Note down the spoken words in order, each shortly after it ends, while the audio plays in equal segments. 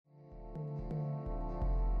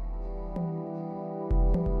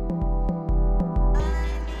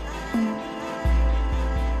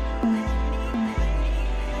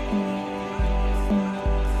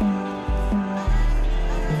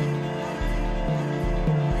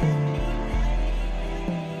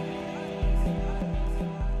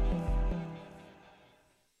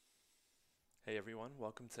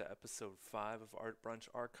Welcome to episode 5 of Art Brunch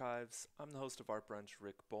Archives. I'm the host of Art Brunch,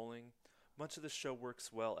 Rick Bowling. Much of the show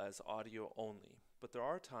works well as audio only, but there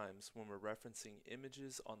are times when we're referencing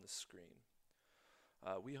images on the screen.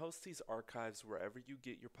 We host these archives wherever you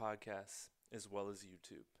get your podcasts, as well as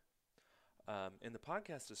YouTube. In the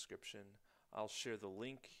podcast description, I'll share the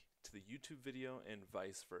link to the YouTube video and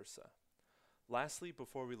vice versa. Lastly,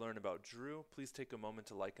 before we learn about Drew, please take a moment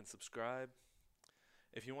to like and subscribe.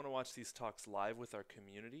 If you want to watch these talks live with our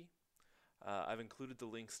community, I've included the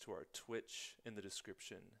links to our Twitch in the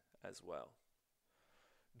description as well.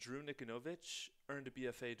 Drew Nikonovich earned a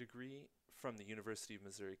BFA degree from the University of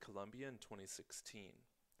Missouri-Columbia in 2016.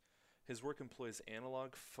 His work employs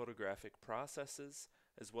analog photographic processes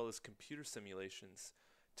as well as computer simulations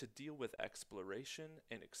to deal with exploration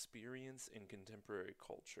and experience in contemporary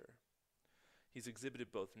culture. He's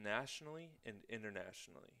exhibited both nationally and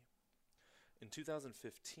internationally. In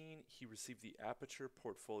 2015, he received the Aperture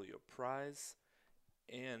Portfolio Prize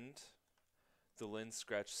and the Lens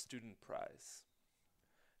Scratch Student Prize.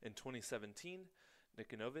 In 2017,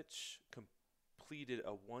 Nikonovich completed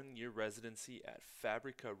a one-year residency at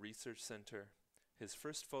Fabrica Research Center. His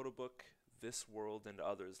first photo book, This World and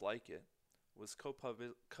Others Like It, was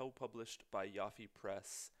co-published by Yaffe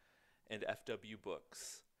Press and FW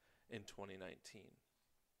Books in 2019.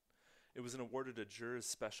 It was awarded a Juror's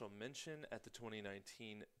Special Mention at the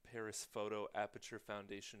 2019 Paris Photo Aperture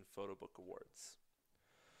Foundation Photo Book Awards.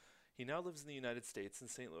 He now lives in the United States in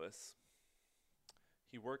St. Louis.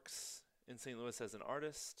 He works in St. Louis as an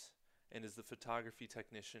artist and is the photography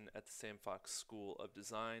technician at the Sam Fox School of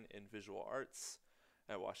Design and Visual Arts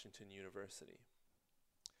at Washington University.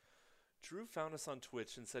 Drew found us on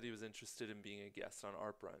Twitch and said he was interested in being a guest on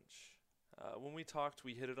Art Brunch. When we talked,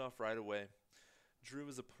 we hit it off right away. Drew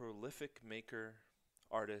is a prolific maker,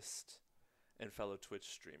 artist, and fellow Twitch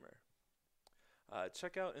streamer.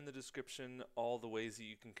 Check out in the description all the ways that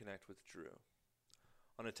you can connect with Drew.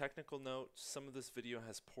 On a technical note, some of this video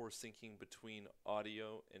has poor syncing between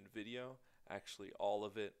audio and video. Actually, all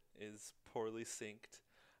of it is poorly synced.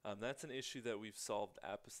 That's an issue that we've solved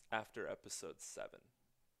after episode 7.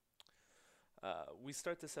 We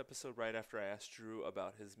start this episode right after I asked Drew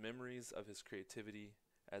about his memories of his creativity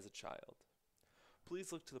as a child.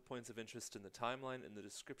 Please look to the points of interest in the timeline in the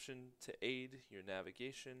description to aid your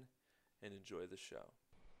navigation and enjoy the show.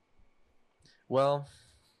 Well,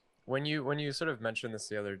 when you sort of mentioned this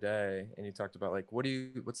the other day and you talked about like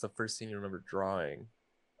what's the first thing you remember drawing?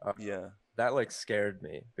 Uh, Yeah. that like scared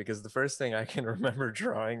me because the first thing I can remember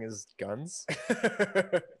drawing is guns.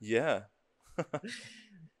 Yeah.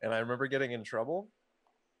 And I remember getting in trouble.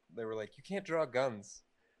 They were like, "You can't draw guns."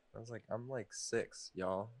 I was like, "I'm like 6,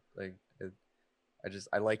 y'all." Like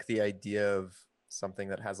I like the idea of something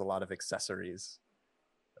that has a lot of accessories.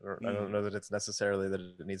 I don't know that it's necessarily that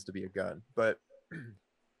it needs to be a gun, but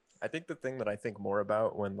I think the thing that I think more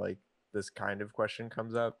about when like this kind of question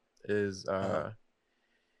comes up is Uh-huh.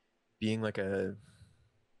 being like a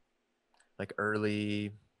like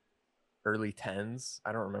early tens.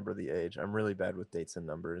 I don't remember the age. I'm really bad with dates and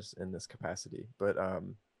numbers in this capacity. But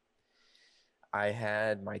I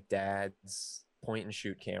had my dad's point and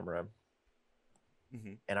shoot camera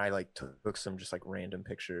Mm-hmm. and I like took some just like random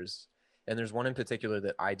pictures. And there's one in particular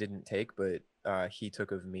that I didn't take, but he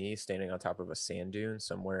took of me standing on top of a sand dune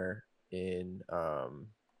somewhere in I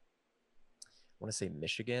want to say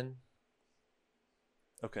Michigan.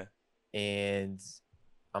 Okay. And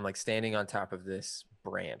I'm like standing on top of this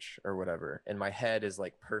branch or whatever, and my head is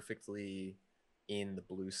like perfectly in the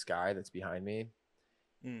blue sky that's behind me.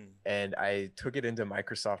 Mm. And I took it into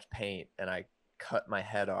Microsoft Paint and I cut my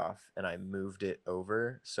head off and I moved it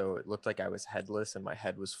over so it looked like I was headless and my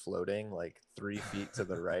head was floating like 3 feet to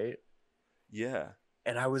the right. Yeah.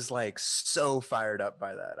 And I was like so fired up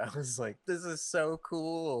by that. I was like, this is so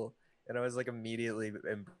cool. And I was like immediately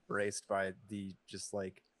embraced by the just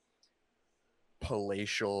like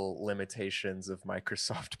palatial limitations of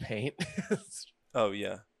Microsoft Paint. Oh,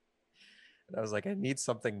 yeah. And I was like, I need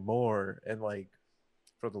something more. And like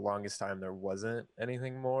for the longest time, there wasn't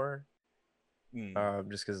anything more. Mm.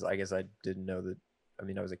 Just because I guess I didn't know that. I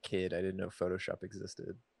mean, I was a kid. I didn't know Photoshop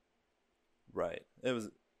existed. Right. It was a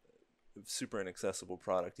super inaccessible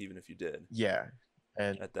product, even if you did Yeah.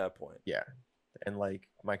 And at that point. yeah. And like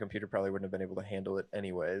my computer probably wouldn't have been able to handle it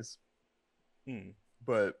anyways. Mm.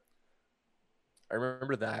 But I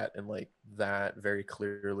remember that and like that very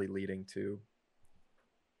clearly leading to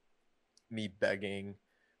me begging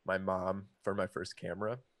my mom for my first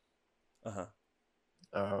camera. Uh-huh.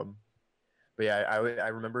 Um, but yeah, I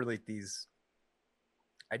remember like these.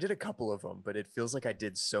 I did a couple of them, but it feels like I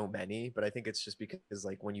did so many. But I think it's just because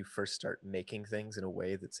like when you first start making things in a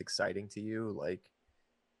way that's exciting to you, like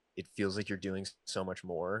it feels like you're doing so much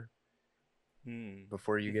more Hmm.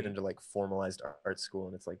 before you get Mm-hmm. into like formalized art school.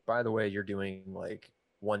 And it's like, by the way, you're doing like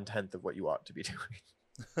 1/10 of what you ought to be doing.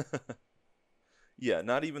 Yeah,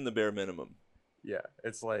 not even the bare minimum. Yeah,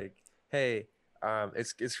 it's like, hey,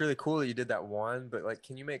 it's really cool that you did that one, but like,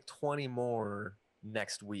 can you make 20 more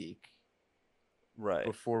next week Right.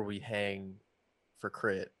 before we hang for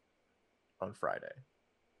crit on Friday?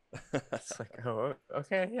 It's like, oh,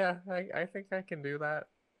 okay, yeah, I think I can do that.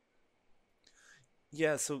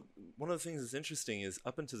 Yeah, so one of the things that's interesting is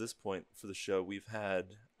up until this point for the show, we've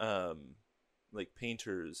had like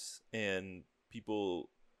painters and people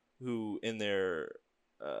who in their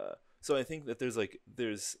so I think that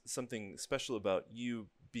there's something special about you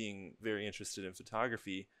being very interested in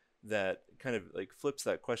photography that kind of like flips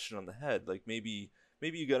that question on the head. Like maybe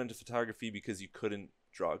you got into photography because you couldn't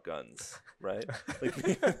draw guns, right?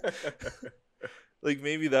 Like like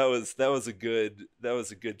maybe that was a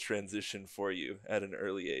good transition for you at an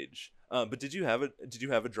early age. But did you have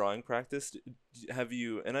a drawing practice? Have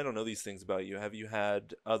you, and I don't know these things about you, have you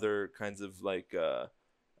had other kinds of like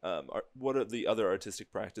what are the other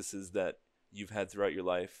artistic practices that you've had throughout your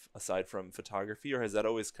life aside from photography, or has that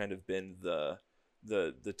always kind of been the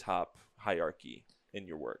top hierarchy in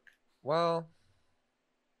your work? Well,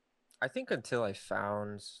 I think until I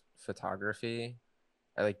found photography,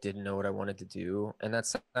 I like didn't know what I wanted to do, and that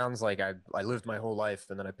sounds like I lived my whole life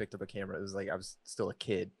and then I picked up a camera. It was like I was still a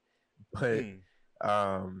kid, but Mm,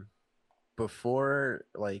 um, before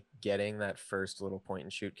like getting that first little point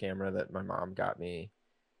and shoot camera that my mom got me,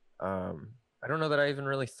 um, I don't know that I even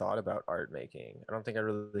really thought about art making. I don't think I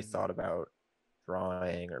really mm-hmm. thought about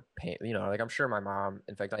drawing or paint. You know, like I'm sure my mom.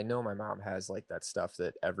 In fact, I know my mom has like that stuff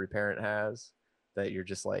that every parent has that you're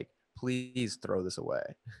just like, please throw this away.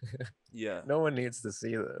 Yeah. No one needs to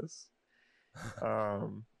see this.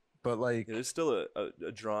 Um, but Yeah, like, there's still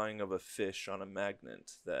a drawing of a fish on a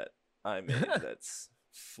magnet that I made that's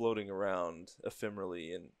floating around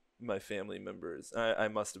ephemerally in my family members. I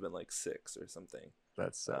must have been like 6 or something,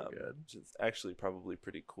 that's so good. which is actually probably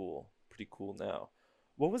pretty cool. Pretty cool now.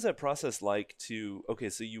 What was that process like to? Okay,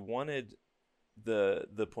 so you wanted the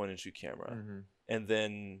point and shoot camera, Hmm. and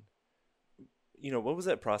then what was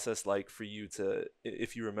that process like for you to,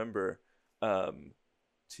 if you remember, um,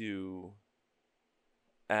 to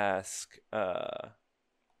ask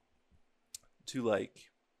to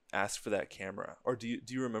like ask for that camera, or do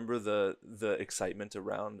you remember the excitement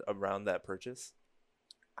around that purchase?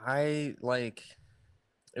 I like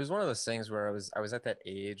it was one of those things where I was at that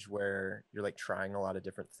age where you're like trying a lot of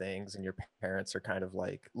different things and your parents are kind of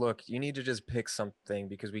like, look, you need to just pick something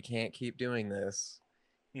because we can't keep doing this.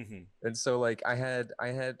 Mm-hmm. And so like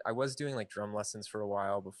I was doing like drum lessons for a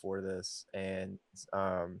while before this, and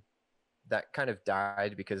um that kind of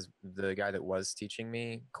died because the guy that was teaching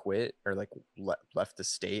me quit or like left the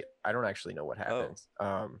state. I don't actually know what Oh,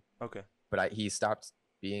 happened. okay. But he stopped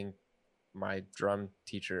being my drum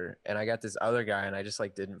teacher, and I got this other guy, and I just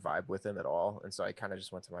like didn't vibe with him at all. And so I kind of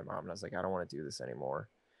just went to my mom and I was like, I don't want to do this anymore.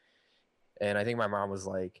 And I think my mom was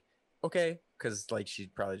like, okay, because like she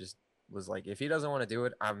probably just was like, if he doesn't want to do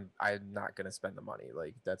it, I'm not gonna spend the money.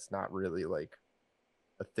 Like that's not really like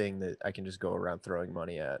a thing that I can just go around throwing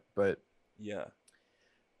money at. But Yeah.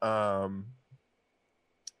 um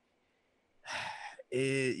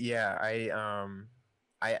yeah,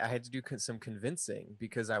 I had to do some convincing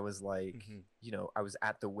because I was like, Mm-hmm. I was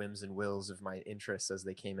at the whims and wills of my interests as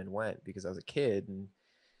they came and went because I was a kid. And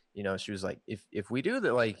she was like, if we do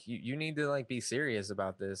that, like you need to like be serious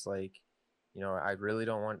about this. Like, I really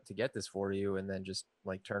don't want to get this for you and then just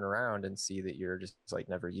like turn around and see that you're just like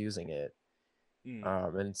never using it.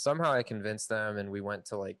 Mm, And somehow I convinced them, and we went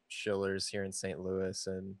to like Schiller's here in St. Louis,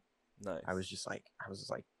 and nice. I was just like,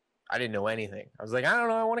 I didn't know anything. I was like, I don't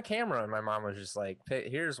know, I want a camera. And my mom was just like,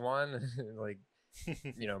 here's one, like,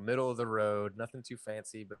 middle of the road, nothing too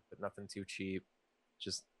fancy, but nothing too cheap,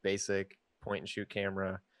 just basic point and shoot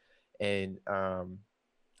camera. And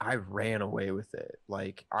I ran away with it.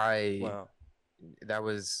 Like, Wow. that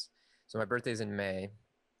was, so my birthday's in May.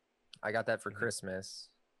 I got that for Mm-hmm. Christmas.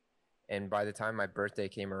 And by the time my birthday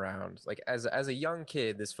came around, like as a young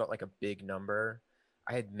kid, this felt like a big number.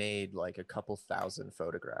 I had made like a couple thousand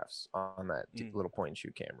photographs on that Mm, little point and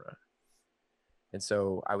shoot camera. And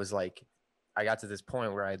so I was like, I got to this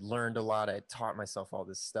point where I'd learned a lot. I had taught myself all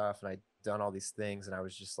this stuff and I'd done all these things. And I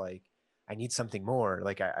was just like, I need something more.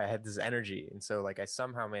 Like I had this energy. And so like I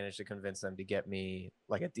somehow managed to convince them to get me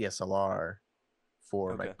like a DSLR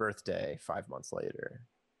for my okay. birthday 5 months later.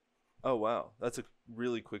 Oh wow, that's a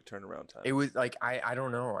really quick turnaround It time. was like I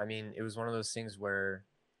don't know. I mean, it was one of those things where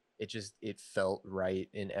it felt right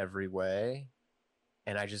in every way,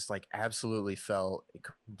 and I just like absolutely felt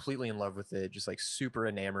completely in love with it, just like super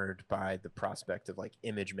enamored by the prospect of like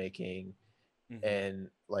image making. Mm-hmm. And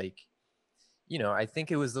like, I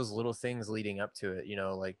think it was those little things leading up to it,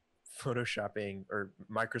 like photoshopping or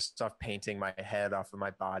Microsoft painting my head off of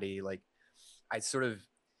my body. Like I sort of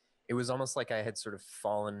it was almost like I had sort of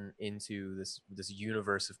fallen into this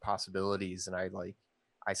universe of possibilities, and I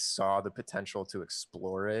saw the potential to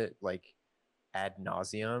explore it like ad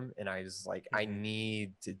nauseum, and I was like, I Mm-hmm.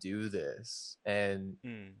 need to do this. And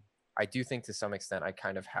Mm. I do think to some extent I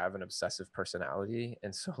kind of have an obsessive personality,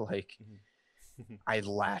 and so like Mm-hmm. I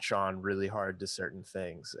latch on really hard to certain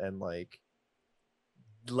things, and like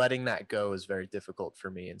letting that go is very difficult for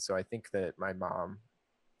me. And so I think that my mom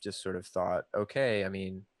just sort of thought, okay, I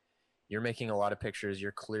mean, you're making a lot of pictures,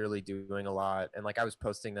 you're clearly doing a lot, and like I was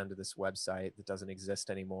posting them to this website that doesn't exist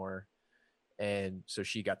anymore. And so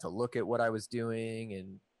she got to look at what I was doing,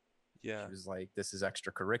 and Yeah. she was like, this is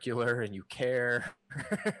extracurricular and you care.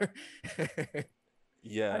 I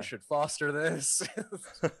Yeah. should foster this.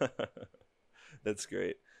 That's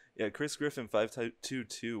great. Yeah, Chris Griffin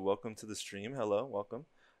 522, welcome to the stream. Hello, welcome.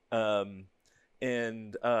 Um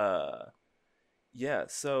and yeah,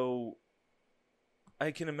 so I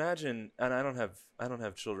can imagine, and I don't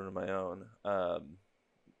have children of my own.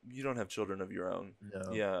 You don't have children of your own.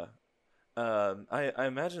 No. Yeah. I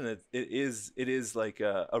imagine that it is like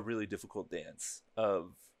a really difficult dance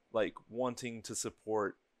of like wanting to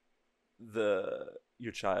support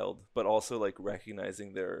your child, but also like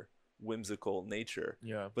recognizing their whimsical nature.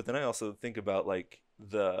 Yeah. But then I also think about like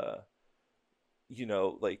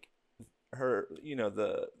like her,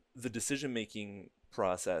 the decision making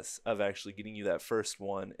process of actually getting you that first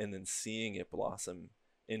one and then seeing it blossom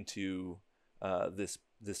into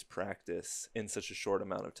this practice in such a short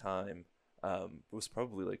amount of time was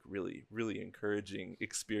probably like really really encouraging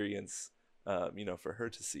experience, for her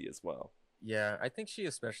to see as well. Yeah, I think she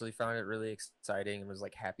especially found it really exciting and was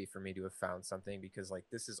like happy for me to have found something, because like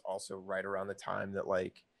this is also right around the time that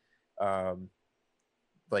um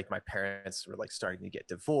like my parents were like starting to get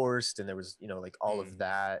divorced, and there was, like all of Mm,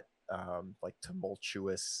 that like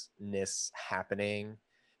tumultuousness happening.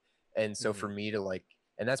 And so for mm-hmm, me to like,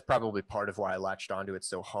 and that's probably part of why I latched onto it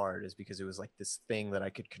so hard, is because it was like this thing that I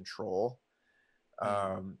could control.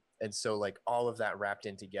 mm. And so like all of that wrapped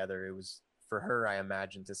in together, it was for her, I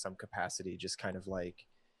imagine, to some capacity, just kind of like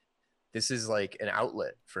this is like an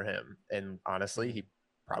outlet for him, and honestly Mm. he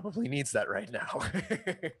probably needs that right now.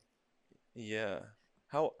 Yeah.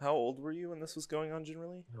 How old were you when this was going on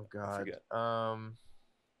generally? Oh I god. forget.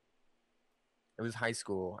 It was high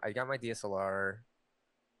school. I got my DSLR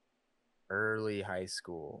early high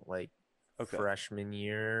school, like Okay. freshman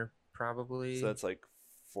year So probably. that's like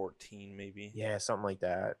 14 maybe. Yeah, something like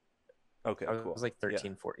that. I Okay, was cool. like Yeah.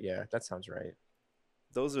 13, 14. Yeah, that sounds right.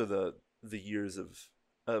 Those are the years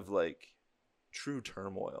of like true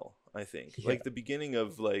turmoil, I think. Yeah. Like the beginning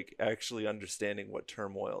of like actually understanding what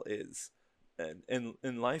turmoil is.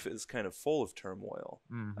 And life is kind of full of turmoil.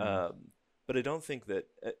 Mm-hmm. But I don't think that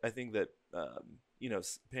I think that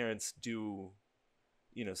parents do,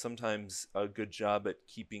 sometimes a good job at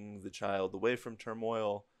keeping the child away from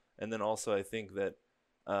turmoil. And then also I think that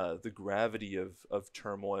the gravity of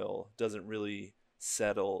turmoil doesn't really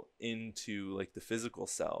settle into like the physical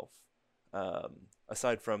self,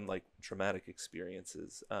 aside from like traumatic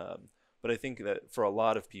experiences. But I think that for a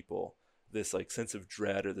lot of people, this like sense of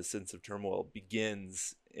dread or the sense of turmoil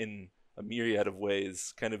begins in a myriad of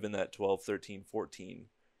ways, kind of in that 12, 13, 14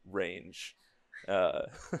 range. Uh,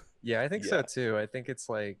 Yeah, I think so yeah. too. I think it's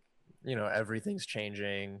like, everything's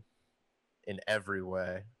changing in every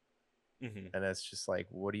way. Hmm. And it's just like,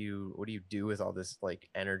 what do you do with all this like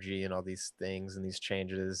energy and all these things and these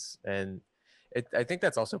changes? And I think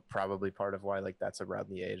that's also probably part of why like that's around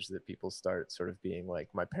the age that people start sort of being like,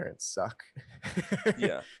 my parents suck.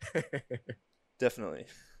 Yeah, definitely.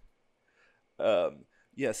 Um,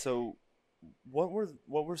 yeah. So, what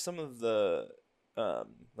were some of the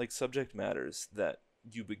like subject matters that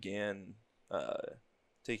you began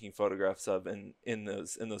taking photographs of in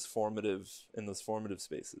those formative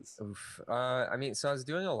spaces? Oof. I mean, so I was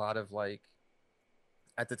doing a lot of like,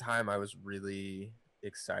 at the time I was really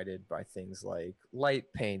excited by things like light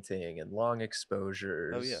painting and long Oh yeah.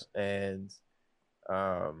 exposures, and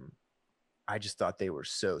um I just thought they were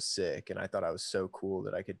so sick, and I thought I was so cool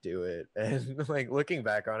that I could do it. And like looking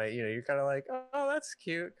back on it, you're kind of like, oh, that's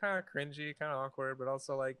cute, kind of cringy, kind of awkward, but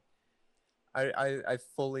also like I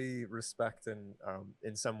fully respect and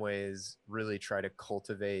in some ways really try to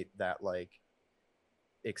cultivate that like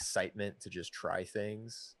excitement to just try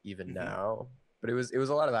things even Hmm. now. But it was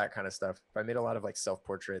a lot of that kind of stuff. I made a lot of like self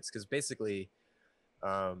portraits because basically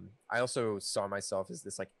I also saw myself as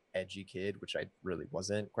this like edgy kid, which I really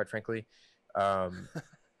wasn't, quite frankly. Um,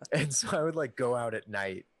 and so I would like go out at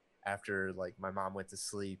night after like my mom went to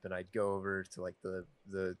sleep, and I'd go over to like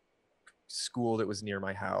the school that was near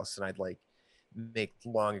my house, and I'd like make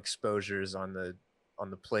long exposures on the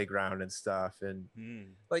playground and stuff. And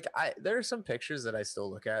Mm. like I there are some pictures that I still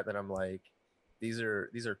look at that I'm like, these are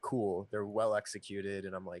cool. They're well executed,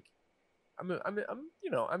 and I'm like,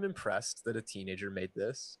 I'm impressed that a teenager made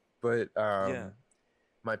this. But Yeah.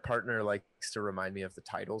 my partner likes to remind me of the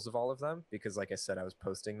titles of all of them because, like I said, I was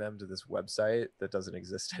posting them to this website that doesn't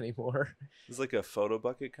exist anymore. It's like a photo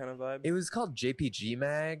bucket kind of vibe. It was called JPG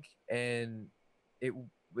Mag, and it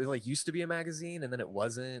like used to be a magazine, and then it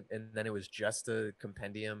wasn't, and then it was just a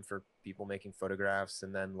compendium for people making photographs,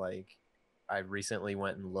 and then like I recently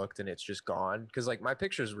went and looked, and it's just gone because like my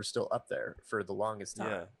pictures were still up there for the longest Yeah.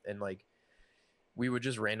 time, and like we would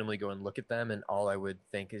just randomly go and look at them, and all I would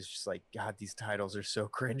think is just like, God, these titles are so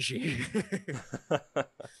cringy.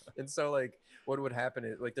 And so like what would happen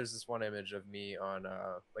is like there's this one image of me on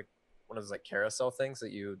like one of those like carousel things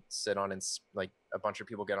that you sit on and like a bunch of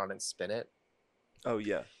people get on and spin it. Oh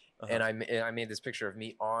yeah. And Uh-huh. I made this picture of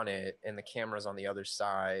me on it, and the camera's on the other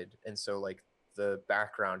side, and so like the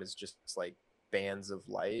background is just like bands of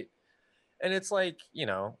light, and it's like,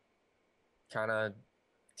 kind of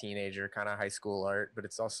teenager, kind of high school art, but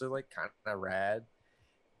it's also like kind of rad.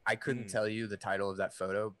 I couldn't Mm. tell you the title of that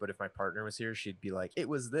photo, but if my partner was here, she'd be like, "It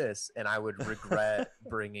was this," and I would regret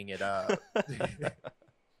bringing it up.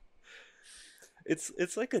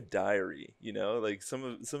 It's like a diary, like some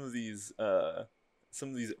of these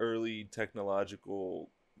early technological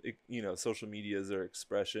social medias or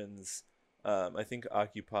expressions, I think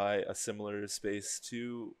occupy a similar space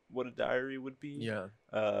to what a diary would be, Yeah,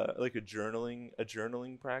 like a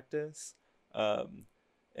journaling practice. um,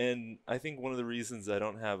 and I think one of the reasons I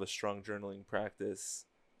don't have a strong journaling practice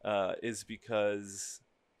is because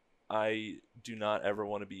I do not ever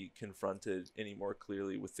want to be confronted any more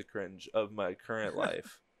clearly with the cringe of my current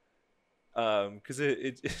life. Because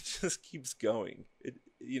it just keeps going.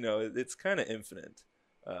 It's kind of infinite,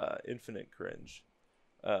 infinite cringe.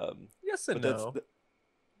 Um, yes and but that's no.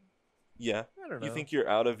 yeah. I don't You know. think you're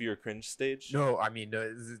out of your cringe stage? No, I mean,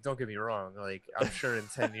 no, don't get me wrong. Like, I'm sure in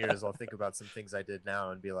 10 years, I'll think about some things I did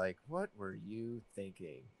now and be like, what were you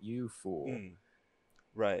thinking, you fool? Mm,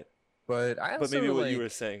 right. But I But maybe also what you like, were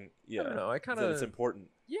saying, I don't yeah, know. I is kind that it's of, important.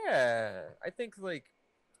 yeah, I think like,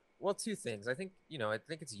 well, two things. I think, I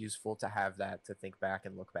think it's useful to have that to think back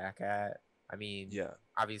and look back at. I mean, Yeah.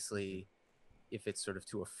 Hmm. obviously, if it's sort of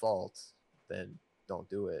to a fault, then don't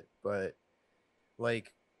do it. But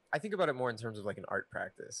like, I think about it more in terms of like an art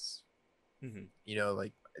practice, Hmm.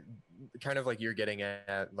 like kind of like you're getting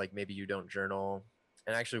at, like maybe you don't journal.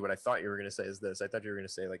 And actually, what I thought you were going to say is this: I thought you were going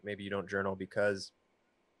to say, like, maybe you don't journal because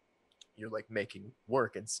you're like making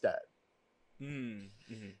work instead.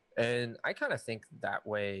 Mm-hmm. And I kind of think that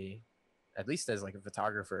way, at least as like a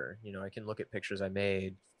photographer. I can look at pictures I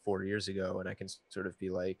made 4 years ago, and I can sort of be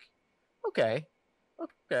like, okay,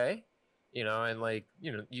 okay, and like,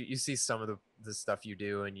 you see some of the stuff you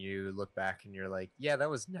do, and you look back and you're like, yeah, that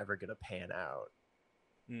was never gonna pan out.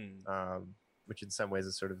 Mm. Which in some ways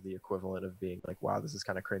is sort of the equivalent of being like, wow, this is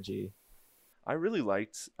kind of cringy. I really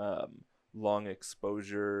liked long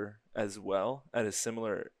exposure as well at a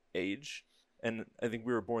similar age, and I think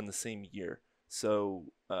we were born the same year, so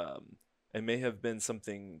it may have been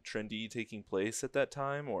something trendy taking place at that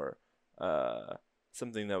time, or uh,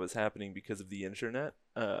 something that was happening because of the internet.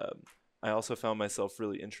 I also found myself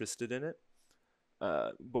really interested in it,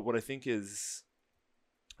 but what I think is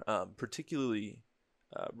particularly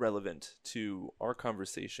relevant to our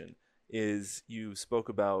conversation is you spoke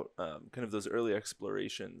about kind of those early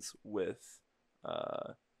explorations with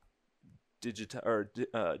uh,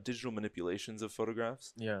 digital manipulations of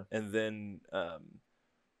photographs, Yeah. and then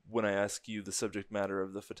when I ask you the subject matter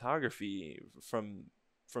of the photography from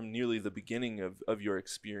nearly the beginning of your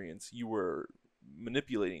experience, you were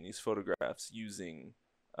manipulating these photographs using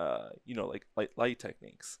like light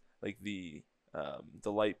techniques, like the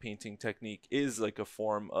light painting technique is like a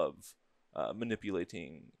form of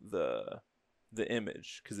manipulating the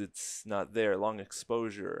image because it's not there. Long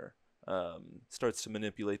exposure starts to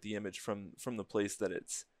manipulate the image from the place that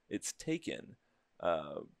it's taken,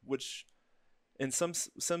 which in some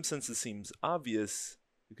senses seems obvious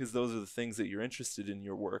because those are the things that you're interested in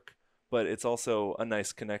your work. but it's also a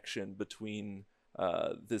nice connection between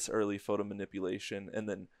this early photo manipulation and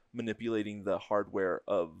then manipulating the hardware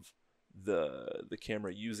of the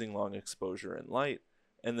camera using long exposure and light,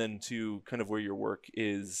 and then to kind of where your work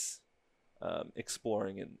is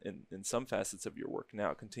exploring in some facets of your work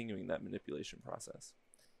now, continuing that manipulation process.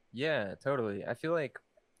 Yeah, totally. I feel like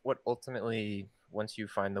what ultimately, once you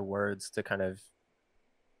find the words to kind of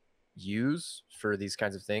use for these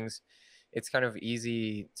kinds of things, it's kind of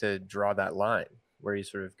easy to draw that line where you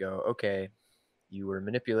sort of go, okay, you were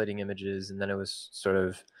manipulating images, and then it was sort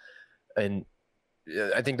of an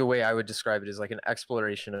I think the way I would describe it is like an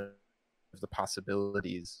exploration of the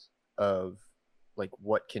possibilities of like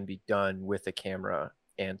what can be done with a camera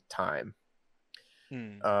and time.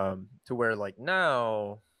 Hmm. To where like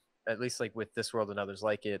now, at least like with This World and Others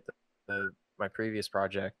Like It, my previous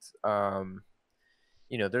project,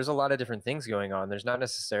 there's a lot of different things going on. There's not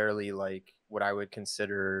necessarily like what I would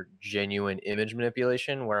consider genuine image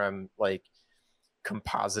manipulation, where I'm like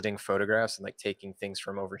compositing photographs and like taking things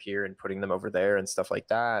from over here and putting them over there and stuff like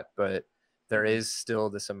that. But there Mm-hmm. is still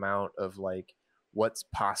this amount of like what's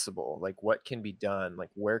possible, like what can be done,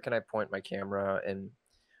 like where can I point my camera, and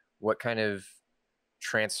what kind of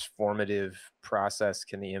transformative process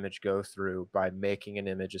can the image go through by making an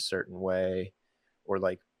image a certain way, or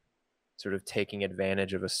like sort of taking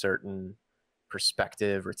advantage of a certain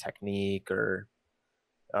perspective or technique, or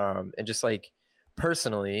and just like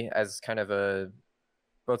personally as kind of a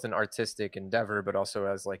both an artistic endeavor but also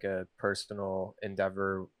as like a personal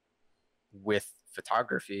endeavor with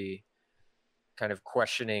photography, kind of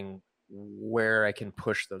questioning where I can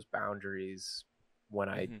push those boundaries when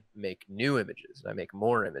I Mm-hmm. make new images and I make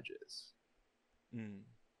more images. Mm.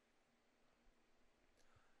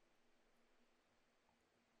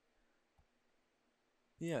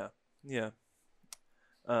 Yeah, yeah.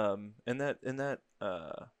 And that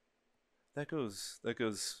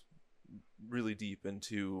goes really deep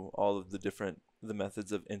into all of the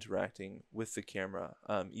methods of interacting with the camera,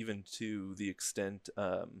 even to the extent,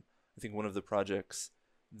 I think one of the projects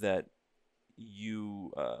that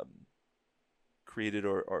you created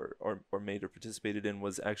or made or participated in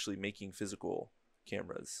was actually making physical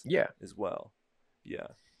cameras Yeah. as well. Yeah.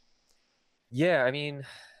 Yeah, I mean,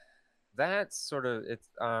 that's sort of it's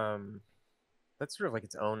that's sort of like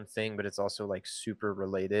its own thing, but it's also like super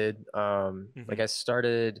related. Like Mm-hmm. I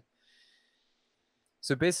started,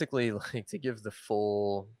 so basically like to give the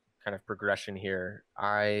full kind of progression here,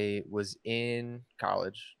 I was in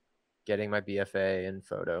college getting my BFA in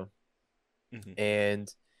photo, Mm-hmm.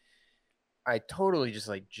 and I totally just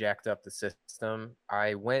like jacked up the system.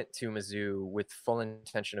 I went to Mizzou with full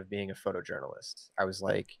intention of being a photojournalist. I was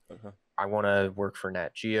like, Uh-huh. I want to work for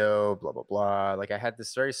Nat Geo, blah, blah, blah. Like I had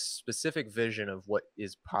this very specific vision of what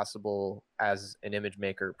is possible as an image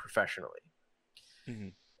maker professionally. Mm-hmm.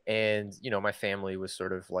 And, my family was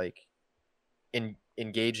sort of like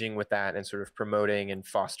engaging with that and sort of promoting and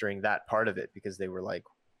fostering that part of it, because they were like,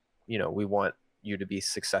 we want you to be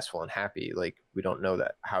successful and happy. Like we don't know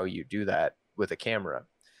that how you do that with a camera.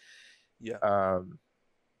 Yeah. Um,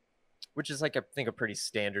 which is like I think a pretty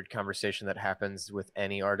standard conversation that happens with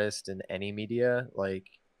any artist in any media. Like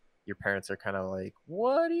your parents are kind of like,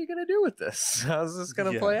 "What are you gonna do with this? How's this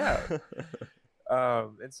gonna Yeah. play out?"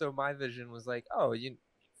 And so my vision was like, "Oh,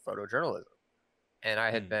 photojournalism," and I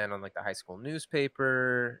had Mm. been on like the high school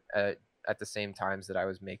newspaper at the same times that I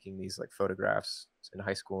was making these like photographs in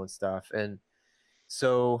high school and stuff. And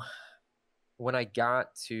so when I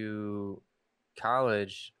got to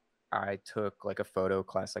college, I took like a photo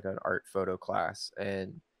class, like an art photo class,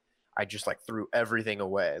 and I just like threw everything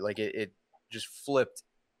away. Like it just flipped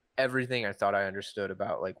everything I thought I understood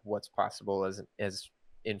about like what's possible as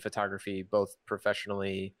in photography, both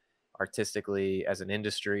professionally, artistically, as an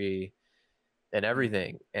industry, and Mm.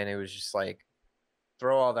 everything. And it was just like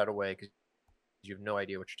throw all that away because you have no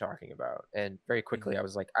idea what you're talking about. And very quickly, Mm-hmm. I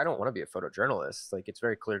was like, I don't want to be a photojournalist. Like it's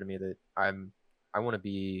very clear to me that I want to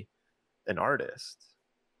be an artist.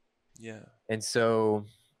 Yeah. And so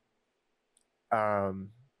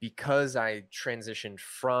um, because I transitioned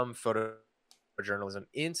from photojournalism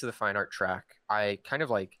into the fine art track, I kind of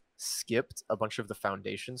like skipped a bunch of the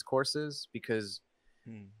foundations courses, because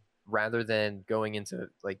Mm. rather than going into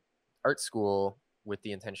like art school with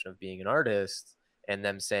the intention of being an artist and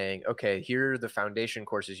them saying, okay, here are the foundation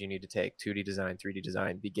courses you need to take: 2D design, 3D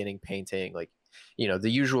design, beginning painting, like, the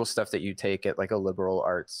usual stuff that you take at like a liberal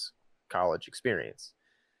arts college experience.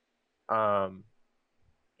 Um,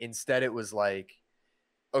 Instead, it was like,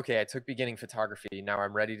 okay, I took beginning photography. Now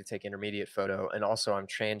I'm ready to take intermediate photo, and also I'm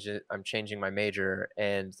changing my major.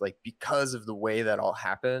 And like because of the way that all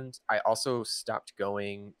happened, I also stopped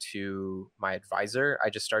going to my advisor. I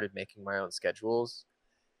just started making my own schedules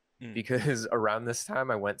Mm. because around this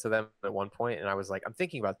time I went to them at one point and I was like, I'm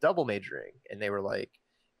thinking about double majoring, and they were like,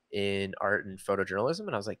 in art and photojournalism,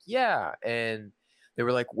 and I was like, yeah, and they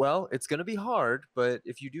were like, well, it's going to be hard, but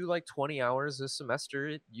if you do like 20 hours a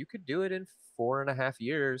semester, you could do it in 4.5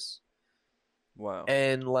 years. Wow.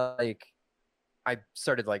 And like I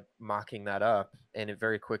started like mocking that up, and it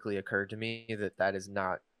very quickly occurred to me that that is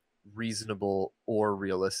not reasonable or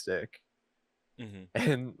realistic. Mm-hmm.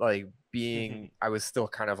 And like being, I was still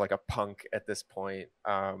kind of like a punk at this point.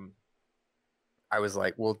 I was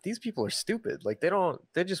like, well, these people are stupid. Like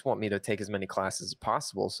they just want me to take as many classes as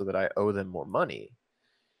possible so that I owe them more money.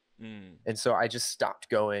 Mm. And so I just stopped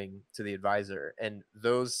going to the advisor. And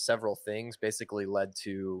those several things basically led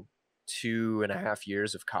to 2.5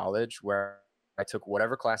 years of college where I took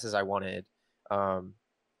whatever classes I wanted, um,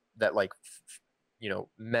 that like,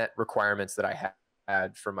 met requirements that I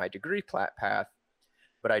had for my degree path,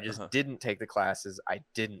 but I just Uh-huh. didn't take the classes I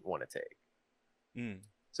didn't want to take. Mm.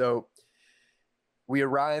 So we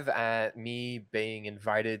arrive at me being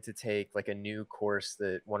invited to take like a new course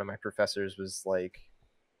that one of my professors was like,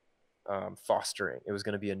 fostering. It was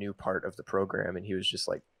going to be a new part of the program, and he was just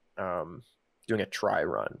like, doing a dry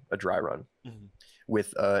run Mm-hmm.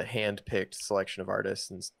 with a hand-picked selection of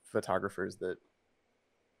artists and photographers that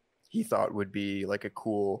he thought would be like a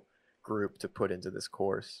cool group to put into this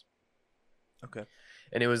course. Okay.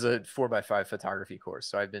 And it was a 4x5 photography course.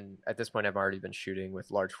 So I've been, at this point, I've already been shooting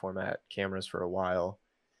with large format cameras for a while.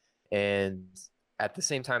 And at the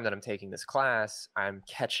same time that I'm taking this class, I'm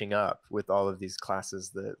catching up with all of these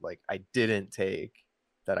classes that like I didn't take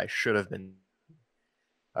that I should have been.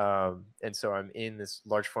 And so I'm in this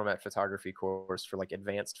large format photography course for like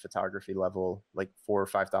advanced photography level, like 4 or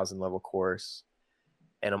 5,000 level course.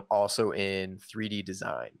 And I'm also in 3D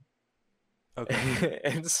design. Okay.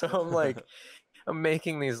 And so I'm like, I'm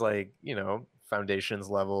making these like, foundations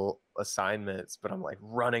level assignments, but I'm like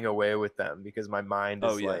running away with them because my mind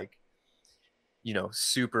Oh is yeah. like,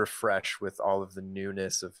 super fresh with all of the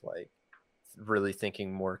newness of like really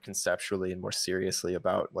thinking more conceptually and more seriously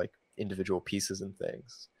about like individual pieces and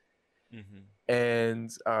things. Mm-hmm.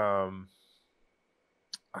 And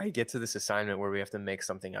I get to this assignment where we have to make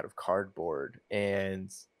something out of cardboard, and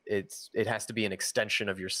it has to be an extension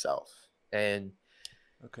of yourself. And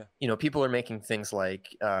Okay. people are making things like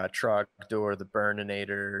Trogdor, the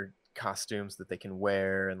Burninator costumes that they can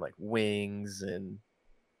wear, and like wings, and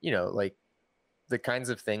like the kinds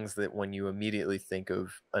of things that when you immediately think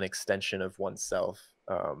of an extension of oneself,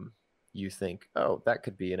 you think, oh, that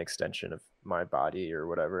could be an extension of my body or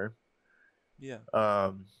whatever.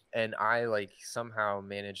 Yeah. And I like somehow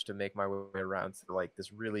managed to make my way around to like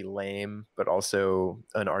this really lame, but also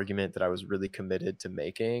an argument that I was really committed to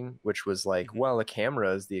making, which was like, Mm-hmm. well, a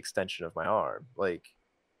camera is the extension of my arm. Like,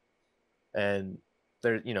 and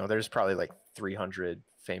there's probably like 300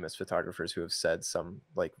 famous photographers who have said some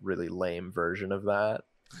like really lame version of that.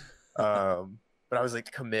 But I was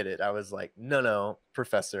like committed. I was like, no,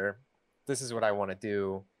 professor, this is what I want to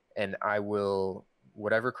do, and I will,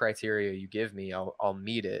 whatever criteria you give me, I'll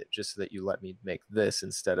meet it just so that you let me make this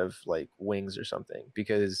instead of like wings or something.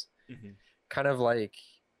 Because Mm-hmm. kind of like,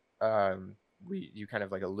 you kind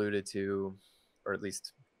of like alluded to, or at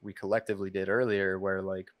least we collectively did earlier, where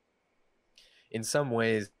like in some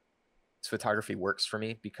ways photography works for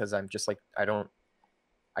me because I'm just like,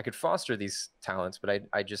 I could foster these talents, but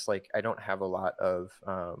I just like, I don't have a lot of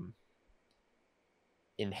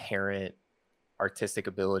inherent artistic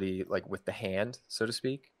ability like with the hand, so to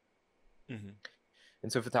speak. Mm-hmm.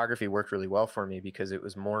 And so photography worked really well for me because it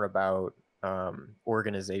was more about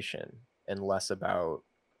organization and less about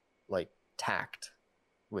like tact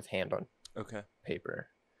with hand on Okay. paper.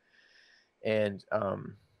 And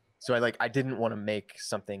so I didn't want to make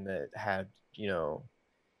something that had,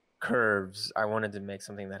 curves. I wanted to make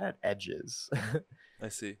something that had edges. I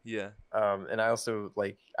see. Yeah. And I also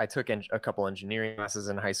like, I took a couple engineering classes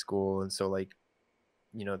in high school, and so like,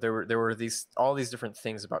 there were all these different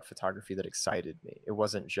things about photography that excited me. It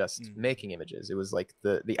wasn't just Mm-hmm. making images. It was like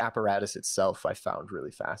the apparatus itself I found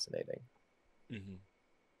really fascinating. Mm-hmm.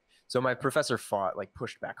 So my professor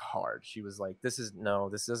pushed back hard. She was like, this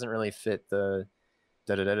doesn't really fit the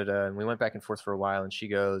da da da da da. And we went back and forth for a while, and she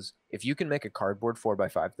goes, if you can make a cardboard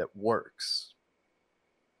 4x5 that works,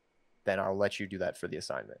 then I'll let you do that for the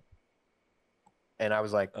assignment. And I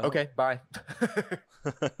was like, Oh. okay, bye.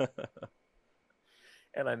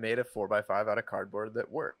 And I made a 4x5 out of cardboard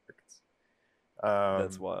that worked.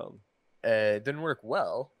 That's Um, wild. it didn't work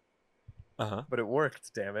well, Uh-huh. but it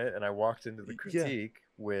worked, damn it. And I walked into the Yeah. critique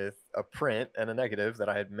with a print and a negative that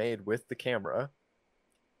I had made with the camera.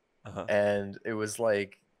 Uh-huh. And it was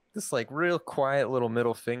like this like real quiet little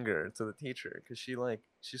middle finger to the teacher because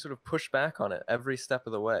she sort of pushed back on it every step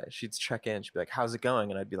of the way. She'd check in, she'd be like, how's it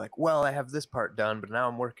going? And I'd be like, well, I have this part done, but now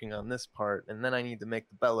I'm working on this part, and then I need to make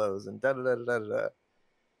the bellows and da da da da da da.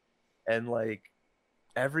 And like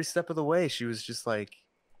every step of the way she was just like,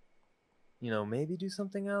 maybe do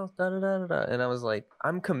something else, da da da da da. And I was like,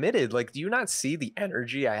 I'm committed. Like, do you not see the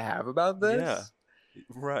energy I have about Yeah. this?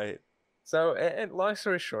 Right. So, and long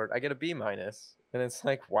story short, I get a B minus, and it's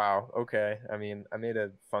like, wow, okay. I mean, I made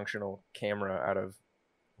a functional camera out of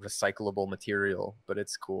recyclable material, but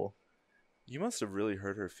it's cool. You must have really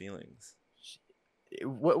hurt her feelings.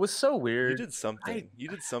 What was so You weird, did I something. You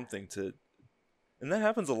did something to, and that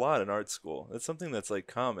happens a lot in art school. It's something that's like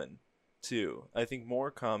common too. I think more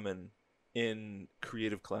common in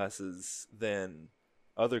creative classes than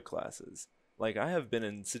other classes. Like I have been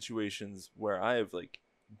in situations where I have like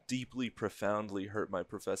deeply profoundly hurt my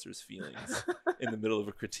professor's feelings in the middle of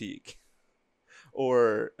a critique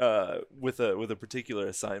or with a particular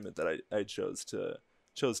assignment that I chose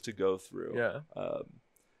to go through. yeah,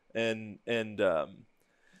 And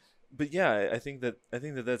but yeah, I think that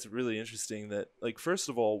that's really interesting. That like first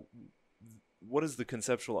of all, what is the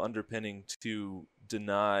conceptual underpinning to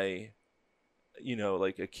deny,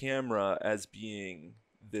 like a camera as being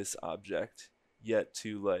this object, yet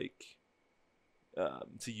to like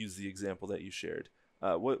to use the example that you shared.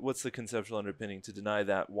 What's the conceptual underpinning to deny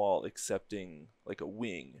that while accepting like a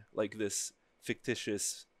wing, like this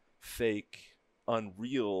fictitious, fake,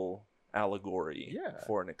 unreal allegory yeah,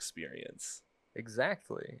 for an experience?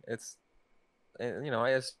 exactly. It's I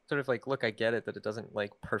just sort of like, look, I get it that it doesn't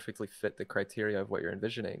like perfectly fit the criteria of what you're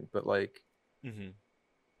envisioning, but like, Mm-hmm.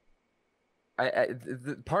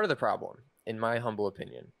 part of the problem, in my humble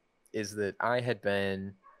opinion, is that I had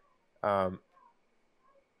been um,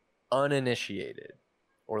 uninitiated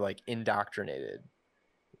or like indoctrinated.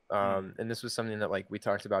 Mm. And this was something that like we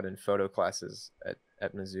talked about in photo classes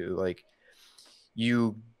at Mizzou. Like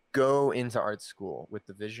you go into art school with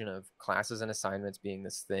the vision of classes and assignments being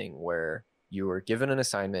this thing where you are given an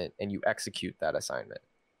assignment and you execute that assignment.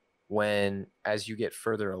 When as you get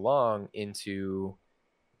further along into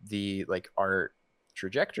the like art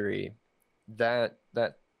trajectory, that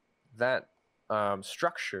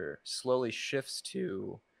structure slowly shifts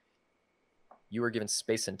to you are given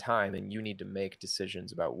space and time and you need to make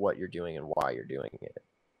decisions about what you're doing and why you're doing it.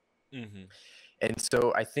 Mm-hmm. And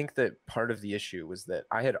so I think that part of the issue was that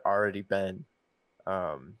I had already been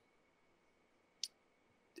um,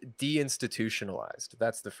 deinstitutionalized.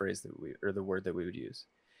 That's the phrase that we, or the word that we would use.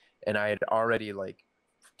 And I had already like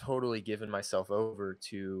totally given myself over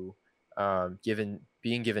to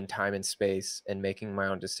being given time and space and making my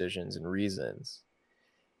own decisions and reasons.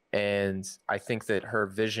 And I think that her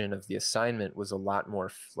vision of the assignment was a lot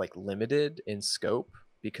more like limited in scope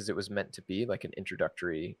because it was meant to be like an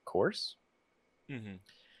introductory course. Mm-hmm.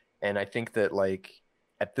 And I think that like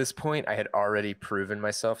at this point I had already proven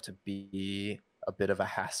myself to be a bit of a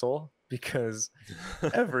hassle because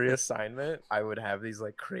every assignment I would have these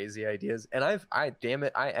like crazy ideas and I damn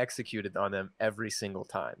it, I executed on them every single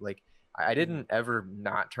time. Like I Mm-hmm. didn't ever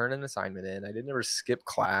not turn an assignment in. I didn't ever skip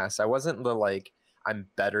class. I wasn't the like I'm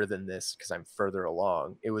better than this because I'm further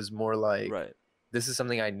along. It was more like Right. this is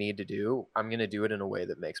something I need to do. I'm going to do it in a way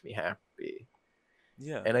that makes me happy.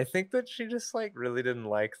 Yeah. And I think that she just like really didn't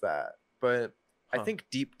like that. But I Huh. think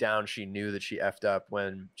deep down she knew that she effed up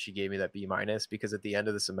when she gave me that B minus because at the end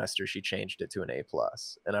of the semester she changed it to an A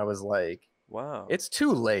plus. And I was like, Wow. it's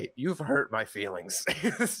too late. You've hurt my feelings.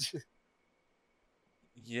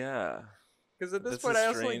 Yeah. Because at this That's a point I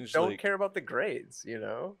also like strange, don't like care about the grades, you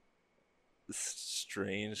know?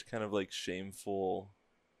 strange kind of like shameful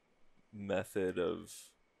method of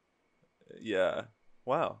yeah.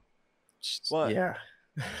 Wow. Well, Yeah.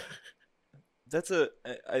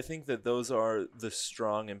 I think that those are the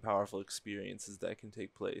strong and powerful experiences that can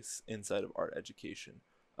take place inside of art education.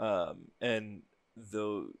 And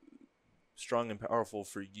though strong and powerful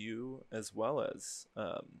for you as well as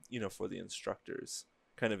for the instructors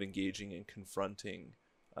kind of engaging and confronting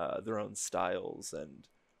their own styles and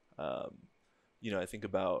um, I think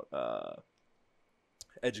about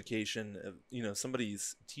education.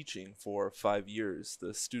 Somebody's teaching for 5 years.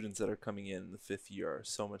 The students that are coming in the fifth year are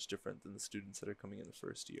so much different than the students that are coming in the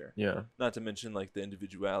first year. Yeah. Not to mention like the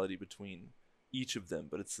individuality between each of them,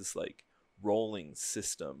 but it's this like rolling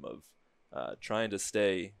system of trying to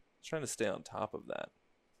stay on top of that.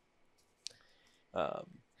 Um,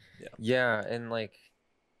 Yeah, and like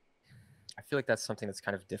I feel like that's something that's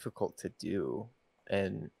kind of difficult to do,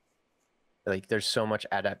 and like there's so much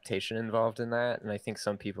adaptation involved in that, and I think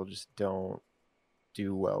some people just don't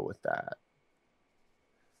do well with that,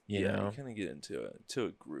 you Yeah, you know? kind of get into a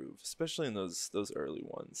groove, especially in those early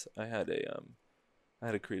ones. I had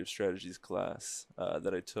a creative strategies class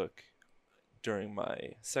that I took during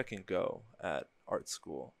my second go at art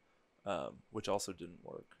school, which also didn't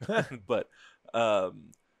work. but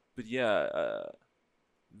um, but yeah,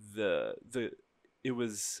 the it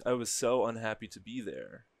was I was so unhappy to be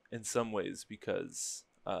there in some ways because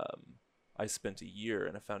I spent a year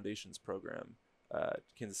in a foundations program at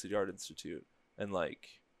Kansas City Art Institute, and like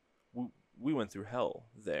we, we went through hell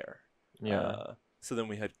there. Yeah. So then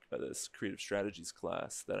we had this creative strategies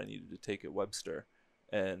class that I needed to take at Webster,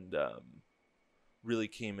 and really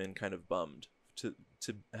came in kind of bummed to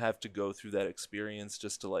have to go through that experience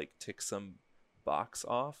just to like tick some box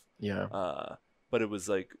off. Yeah. Uh, but it was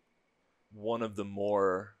like one of the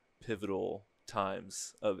more pivotal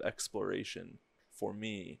times of exploration for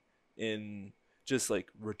me in just like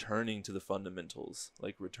returning to the fundamentals,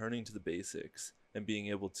 like returning to the basics and being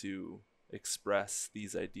able to express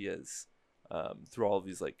these ideas through all of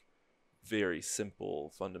these like very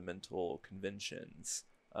simple fundamental conventions.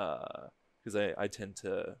 Because I tend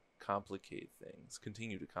to complicate things,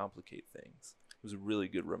 continue to complicate things. It was a really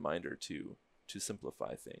good reminder to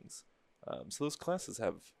simplify things. So those classes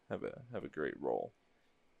have a great role.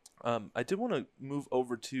 I did want to move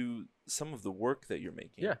over to some of the work that you're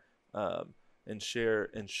making, Yeah. um, and share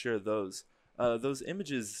those. Those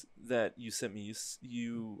images that you sent me,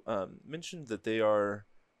 you mentioned that they are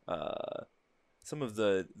uh, some of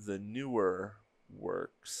the newer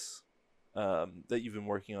works that you've been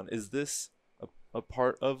working on. Is this a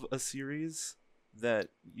part of a series that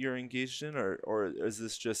you're engaged in, or is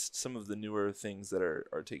this just some of the newer things that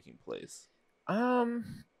are taking place?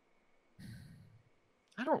 Um,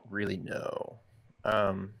 I don't really know.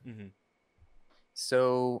 Um, Mm-hmm.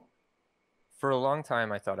 so for a long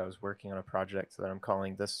time I thought I was working on a project that I'm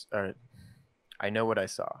calling this I Know What I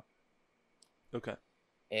Saw. Okay.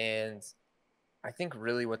 And I think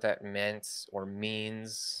really what that meant or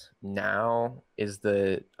means now is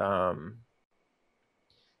that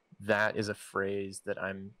that is a phrase that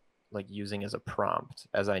I'm like using as a prompt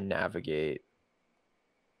as I navigate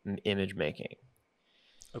image making.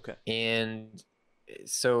 Okay. And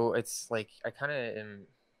so it's like I kind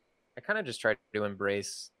of just try to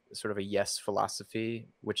embrace sort of a yes philosophy,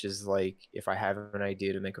 which is like if I have an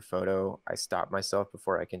idea to make a photo, I stop myself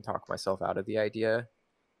before I can talk myself out of the idea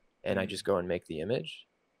and I Mm. just go and make the image.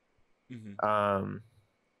 Mm-hmm. Um,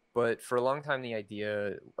 but for a long time, the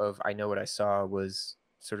idea of I Know What I Saw was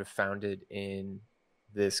sort of founded in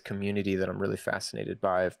this community that I'm really fascinated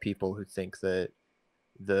by of people who think that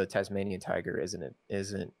the Tasmanian tiger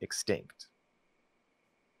isn't extinct.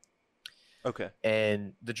 Okay.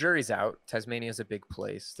 And the jury's out. Tasmania is a big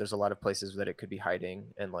place. There's a lot of places that it could be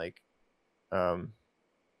hiding, and like um,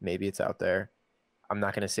 maybe it's out there. I'm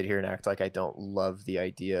not going to sit here and act like I don't love the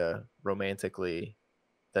idea romantically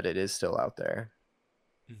that it is still out there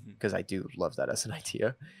Mm-hmm. because I do love that as an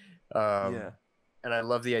idea. Um, Yeah. and I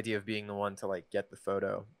love the idea of being the one to like get the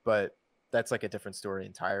photo, but that's like a different story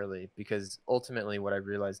entirely because ultimately what I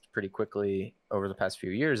realized pretty quickly over the past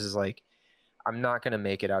few years is like I'm not going to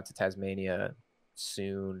make it out to Tasmania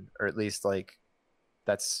soon, or at least like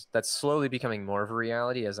that's slowly becoming more of a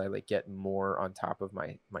reality as I like get more on top of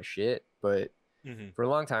my shit. But Mm-hmm. for a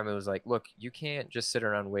long time it was like, look, you can't just sit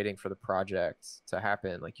around waiting for the project to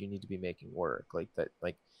happen. Like you need to be making work. Like that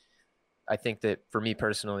like I think that for me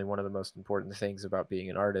personally, one of the most important things about being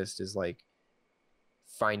an artist is like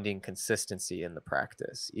finding consistency in the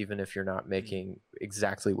practice, even if you're not Mm-hmm. making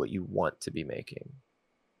exactly what you want to be making.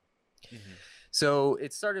 Mm-hmm. So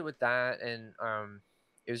it started with that, and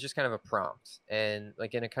it was just kind of a prompt, and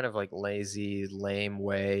like in a kind of like lazy, lame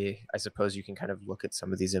way, I suppose you can kind of look at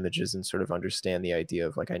some of these images and sort of understand the idea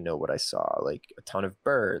of like I know what I saw, like a ton of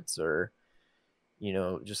birds or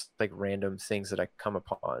just like random things that I come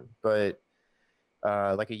upon. But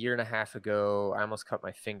like a year and a half ago, I almost cut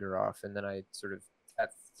my finger off, and then I sort of got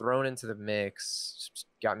thrown into the mix,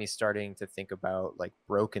 got me starting to think about like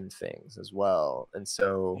broken things as well. And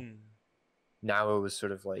so Mm. now it was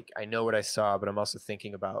sort of like I know what I saw, but I'm also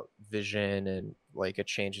thinking about vision and like a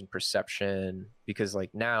change in perception because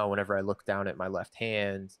like now whenever I look down at my left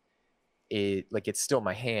hand, it like it's still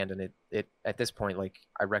my hand and it at this point like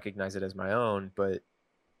I recognize it as my own, but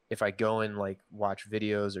if I go and like watch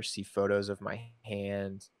videos or see photos of my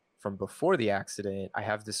hand from before the accident, I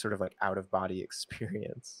have this sort of like out of body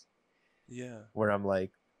experience Yeah. where I'm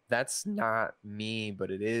like, that's not me,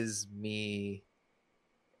 but it is me,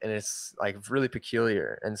 and it's like really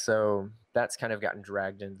peculiar. And so that's kind of gotten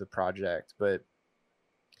dragged into the project. But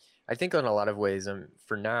I think in a lot of ways,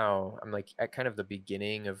 for now, I'm like at kind of the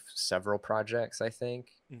beginning of several projects, I think.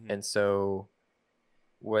 Mm-hmm. And so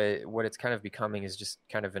what it's kind of becoming is just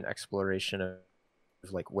kind of an exploration of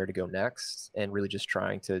like where to go next, and really just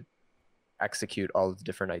trying to execute all of the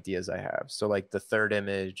different ideas I have. So like the third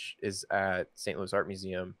image is at St. Louis Art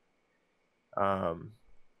Museum. Um,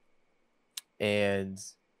 and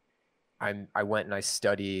I went and I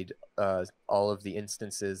studied all of the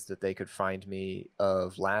instances that they could find me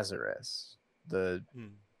of Lazarus, the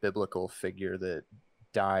Mm. biblical figure that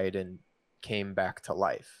died and came back to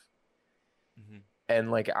life. Mm-hmm.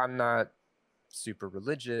 And like, I'm not super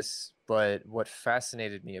religious, but what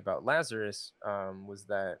fascinated me about Lazarus was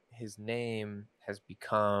that his name has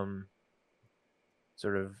become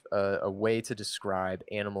sort of a way to describe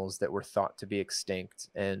animals that were thought to be extinct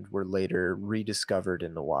and were later rediscovered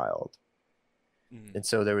in the wild. Mm. And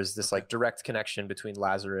so there was this Okay. like direct connection between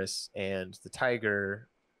Lazarus and the tiger,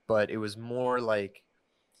 but it was more like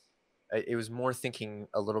it was more thinking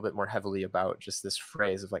a little bit more heavily about just this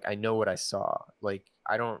phrase of like, I know what I saw. Like,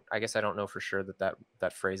 I guess I don't know for sure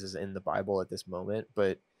that phrase is in the Bible at this moment,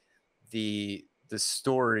 but the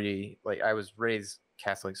story, like, I was raised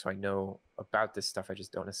Catholic, so I know about this stuff. I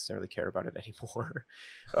just don't necessarily care about it anymore.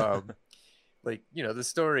 um, like, the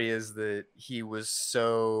story is that he was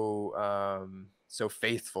so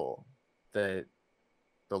faithful that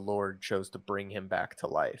the Lord chose to bring him back to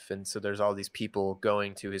life. And so there's all these people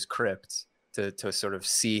going to his crypt to sort of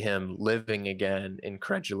see him living again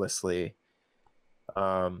incredulously.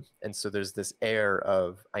 And so there's this air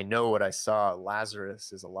of, I know what I saw,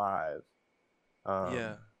 Lazarus is alive.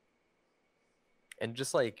 Yeah. Um, and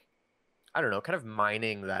just like, I don't know, kind of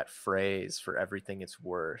mining that phrase for everything it's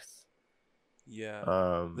worth. Yeah.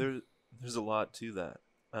 Um, There's a lot to that.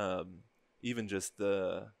 Um, Even just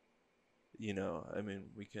I mean,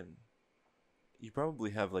 you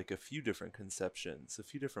probably have like a few different conceptions, a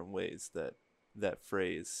few different ways that that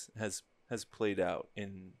phrase has played out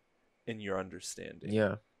in your understanding.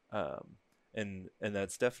 yeah. Um, and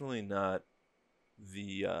that's definitely not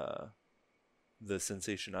the the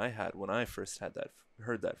sensation I had when I first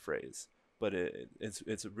heard that phrase. But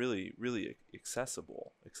it's a really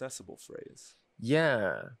accessible phrase.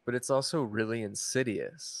 Yeah, but it's also really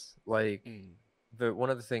insidious. Like, Mm. the one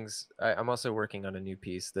of the things I'm also working on a new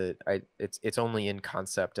piece that it's only in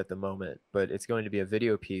concept at the moment, but it's going to be a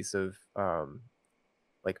video piece of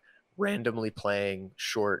like randomly playing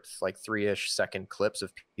short, like 3-ish second clips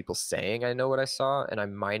of people saying I know what I saw, and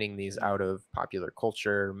I'm mining these out Mm. of popular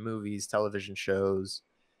culture, movies, television shows,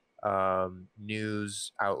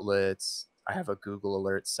 news outlets. I have a Google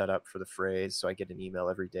alert set up for the phrase, so I get an email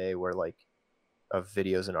every day where like of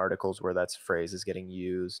videos and articles where that phrase is getting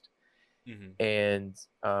used. Mm-hmm. And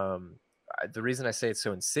the reason I say it's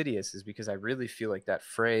so insidious is because I really feel like that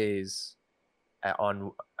phrase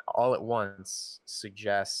on all at once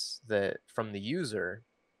suggests that from the user,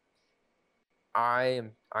 I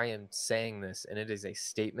am saying this and it is a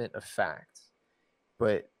statement of fact.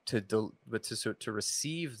 But to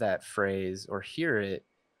receive that phrase or hear it,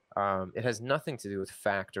 it has nothing to do with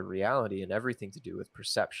fact or reality and everything to do with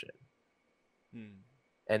perception. Mm.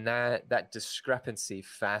 And that discrepancy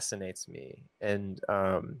fascinates me. And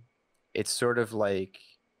it's sort of like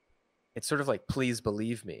please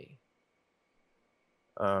believe me.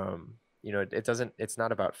 It doesn't, it's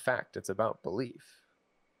not about fact, it's about belief.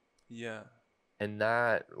 Yeah. And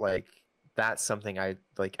that's something I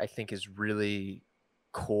think is really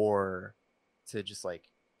core to just like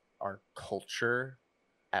our culture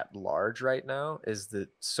at large right now, is that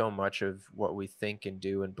so much of what we think and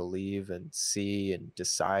do and believe and see and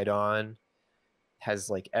decide on has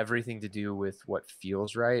like everything to do with what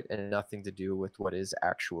feels right and nothing to do with what is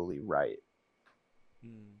actually right.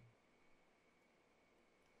 Mm.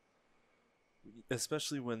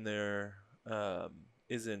 Especially when there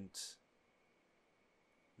isn't,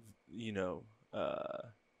 you know,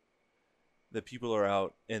 that people are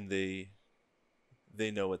out and they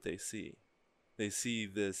know what they see. They see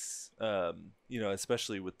this,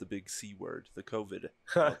 especially with the big C word, the COVID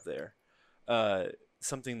out there, uh,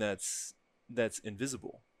 something that's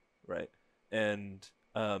invisible, right? And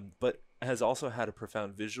but has also had a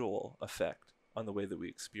profound visual effect on the way that we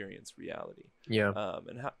experience reality, Yeah.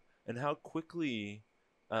 and how quickly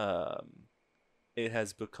um, it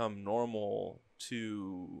has become normal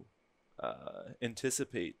to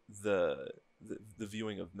anticipate the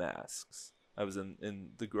viewing of masks. I was in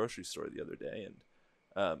the grocery store the other day,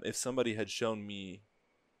 and if somebody had shown me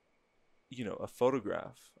a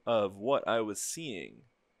photograph of what I was seeing,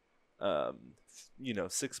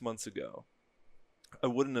 6 months ago, I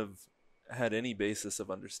wouldn't have had any basis of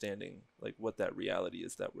understanding like what that reality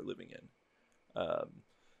is that we're living in.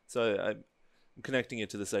 I'm connecting it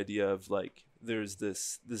to this idea of like there's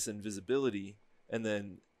this invisibility, and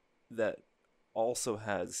then that also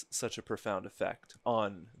has such a profound effect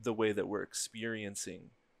on the way that we're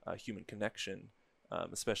experiencing human connection,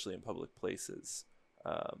 especially in public places.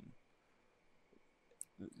 Um,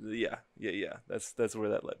 yeah. That's where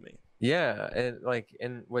that led me. Yeah, and like,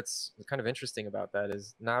 and what's kind of interesting about that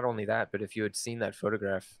is not only that, but if you had seen that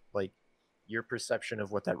photograph, like your perception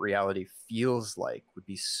of what that reality feels like would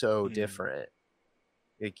be so Mm, different.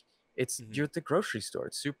 Like it's hmm you're at the grocery store.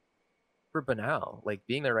 It's super banal. Like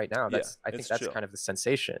being there right now, Yeah, that's I think it's that's chill. kind of the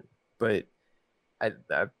sensation. But I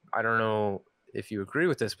don't know if you agree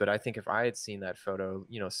with this, but I think if I had seen that photo,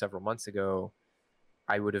 several months ago,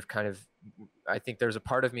 I would have kind of, I think there's a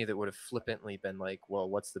part of me that would have flippantly been like, well,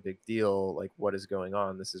 what's the big deal? Like, what is going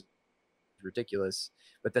on? This is ridiculous.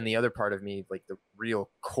 But then the other part of me, like the real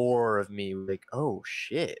core of me, like, oh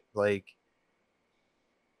shit, like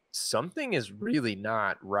something is really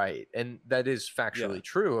not right. And that is Yeah, factually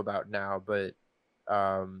true about now. But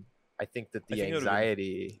um, I think that I the think it would have been.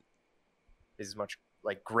 anxiety is much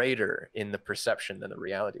like greater in the perception than the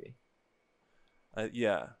reality.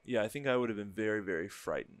 Yeah. I think I would have been very, very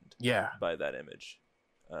frightened Yeah. by that image.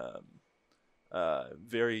 Um,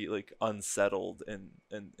 very like unsettled and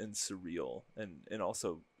surreal, and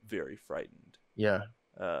also very frightened. Yeah.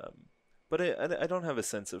 Um, but I don't have a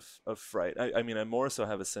sense of fright. I mean, I more so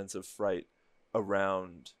have a sense of fright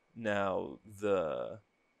around now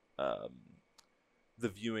um, the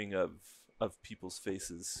viewing of people's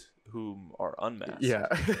faces whom are Yeah.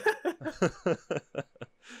 unmasked.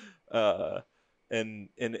 uh, and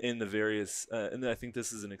in the various and I think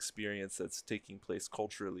this is an experience that's taking place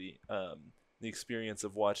culturally. The experience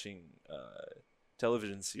of watching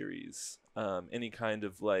television series, any kind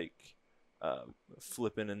of like uh,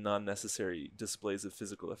 flippant and non-necessary displays of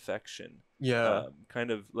physical affection, Yeah.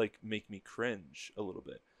 kind of like make me cringe a little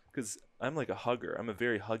bit because I'm like a hugger. I'm a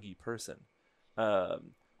very huggy person.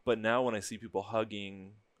 Um, but now when I see people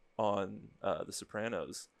hugging on The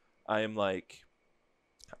Sopranos, I am like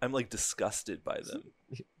I'm like disgusted by them.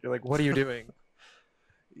 You're like, what are you doing?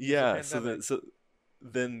 It's a Yeah, pandemic. so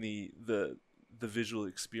then the visual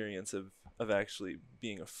experience of actually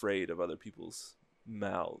being afraid of other people's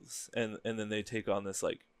mouths, and then they take on this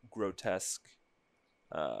like grotesque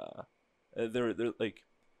they're like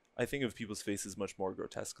I think of people's faces much more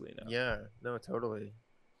grotesquely now. Yeah, no, totally.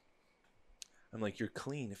 I'm like, you're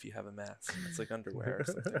clean if you have a mask. It's like underwear or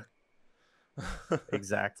something.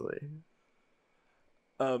 Exactly.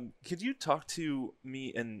 Could you talk to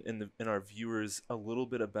me and our viewers a little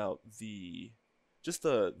bit about the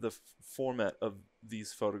format of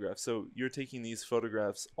these photographs? So you're taking these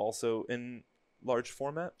photographs also in large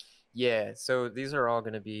format? Yeah, so these are all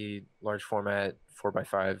going to be large format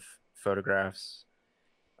 4x5 photographs.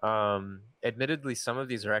 Admittedly, some of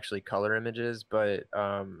these are actually color images, but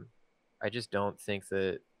I just don't think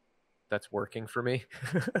that that's working for me.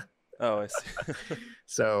 Oh, I see.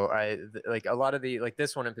 So like a lot of the like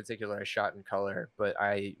this one in particular I shot in color, but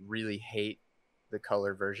I really hate the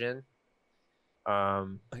color version.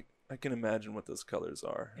 Um, I can imagine what those colors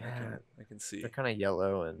are. yeah, I can they're see. kind of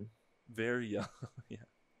yellow and Very young. Yeah.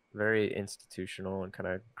 very institutional and kind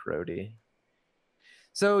of grody.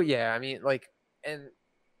 So yeah, I mean like, and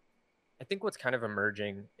I think what's kind of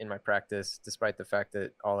emerging in my practice, despite the fact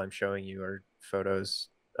that all I'm showing you are photos,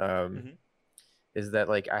 um, hmm is that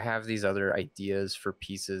like I have these other ideas for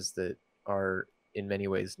pieces that are in many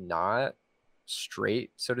ways not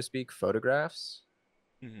straight, so to speak, photographs.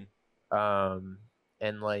 hmm Um,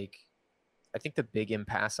 and like I think the big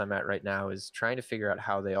impasse I'm at right now is trying to figure out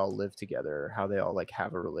how they all live together, how they all like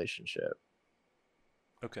have a relationship.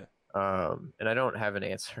 Okay. And I don't have an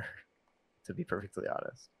answer to be perfectly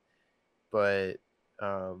honest. But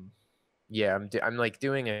um, yeah, I'm like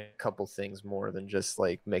doing a couple things more than just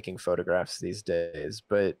like making photographs these days.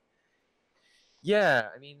 But yeah,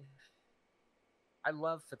 I mean, I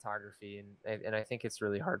love photography, and I think it's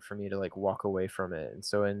really hard for me to like walk away from it. And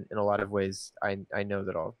so in a lot of ways, I know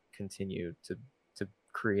that I'll continue to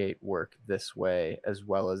create work this way as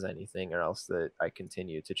well as anything else that I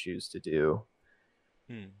continue to choose to do.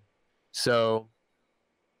 Hmm. So,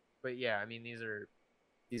 but yeah, I mean,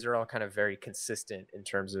 these are all kind of very consistent in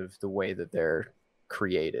terms of the way that they're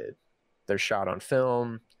created. They're shot on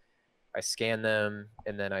film. I scan them,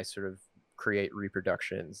 and then I sort of create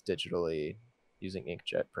reproductions digitally using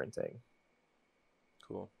inkjet printing.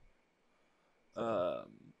 Cool. So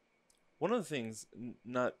Um, One of the things,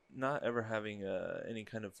 not ever having any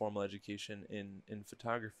kind of formal education in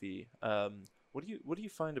photography, what do you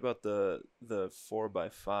find about the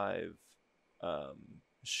 4x5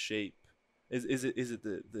 shape? Is it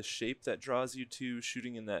the shape that draws you to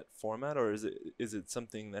shooting in that format, or is it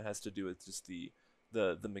something that has to do with just the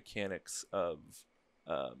mechanics of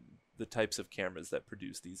the types of cameras that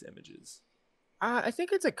produce these images? I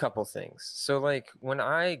think it's a couple things. So, like, when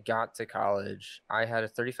I got to college, I had a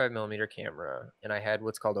 35 millimeter camera and I had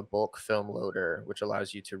what's called a bulk film loader, which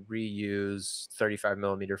allows you to reuse 35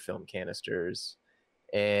 millimeter film canisters.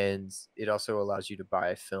 And it also allows you to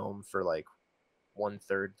buy film for like one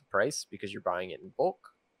third the price because you're buying it in bulk.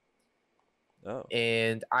 Oh.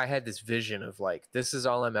 And I had this vision of like, this is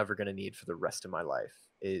all I'm ever going to need for the rest of my life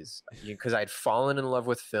is because I'd fallen in love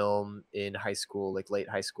with film in high school, like late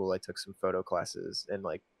high school. I took some photo classes and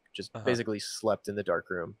like just Uh-huh. basically slept in the dark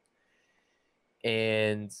room.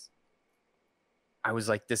 And I was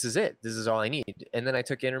like, this is it. This is all I need. And then I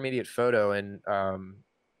took intermediate photo, and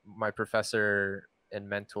my professor and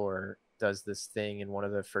mentor does this thing in one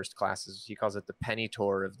of the first classes. He calls it the penny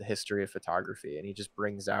tour of the history of photography. And he just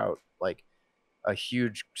brings out like a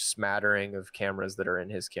huge smattering of cameras that are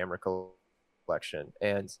in his camera collection.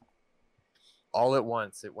 And all at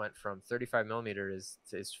once, it went from 35 millimeter is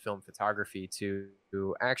film photography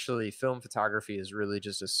to actually film photography is really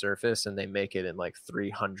just a surface, and they make it in like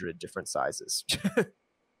 300 different sizes. And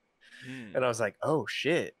Mm. I was like, oh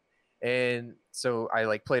shit. And so I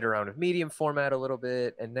like played around with medium format a little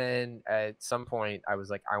bit. And then at some point I was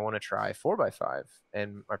like, I want to try 4x5.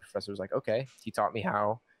 And my professor was like, okay. He taught me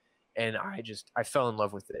how. And I fell in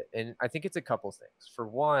love with it. And I think it's a couple things. For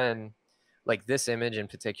one, like this image in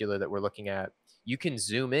particular that we're looking at, you can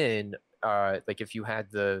zoom in, like if you had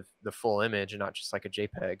the full image and not just like a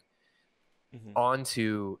JPEG, Hmm.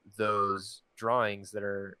 onto those drawings that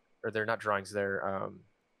are, or they're not drawings,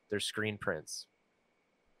 they're screen prints.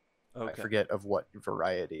 I Okay. forget of what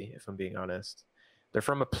variety, if I'm being honest. They're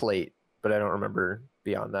from a plate, but I don't remember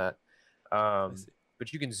beyond that. I Um, see.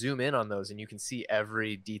 but you can zoom in on those and you can see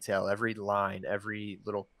every detail, every line, every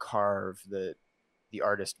little carve that the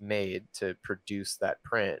artist made to produce that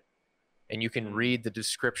print. And you can Mm. read the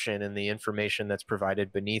description and the information that's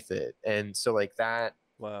provided beneath it. And so like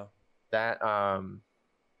Wow. that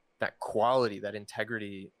that quality, that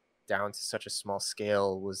integrity down to such a small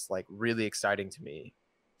scale was like really exciting to me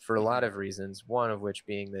for a lot Hmm. of reasons. One of which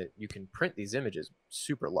being that you can print these images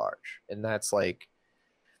super large. And that's like,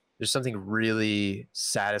 there's something really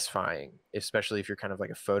satisfying, especially if you're kind of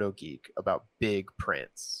like a photo geek, about big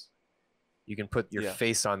prints. You can put your Yeah.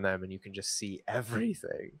 face on them and you can just see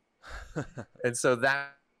everything. And so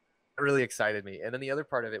that really excited me. And then the other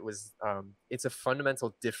part of it was it's a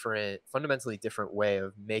fundamentally different way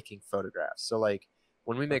of making photographs. So like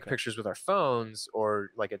when we make Okay. pictures with our phones or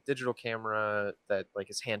like a digital camera that like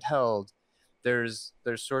is handheld, there's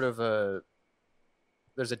sort of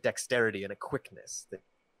there's a dexterity and a quickness that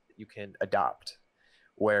you can adopt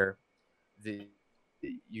where the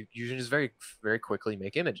you can just very quickly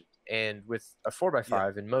make images. And with a 4 by Yeah.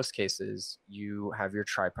 5 in most cases you have your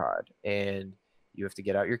tripod and you have to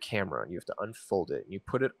get out your camera and you have to unfold it and you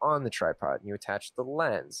put it on the tripod and you attach the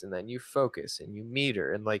lens and then you focus and you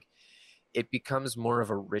meter, and like it becomes more of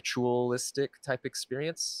a ritualistic type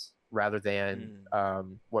experience rather than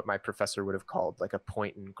Mm. what my professor would have called like a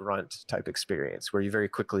point and grunt type experience where you very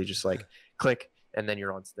quickly just like click and then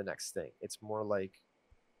you're on to the next thing. It's more like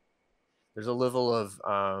there's a level of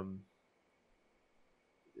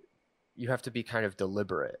you have to be kind of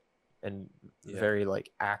deliberate and Yeah. very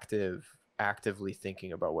like actively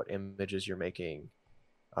thinking about what images you're making,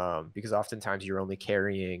 because oftentimes you're only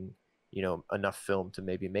carrying enough film to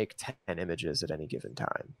maybe make 10 images at any given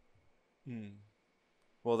time. Mm.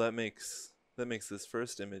 Well, that makes this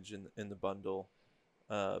first image in the bundle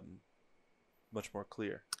um, much more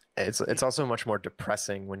clear. It's also much more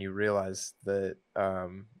depressing when you realize that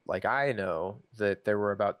like I know that there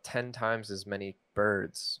were about 10 times as many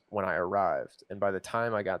birds when I arrived, and by the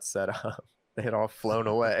time I got set up they had all flown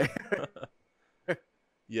away.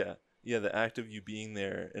 Yeah. Yeah, the act of you being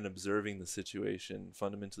there and observing the situation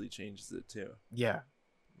fundamentally changes it too, Yeah,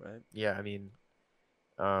 right? yeah, I mean,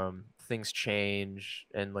 things change,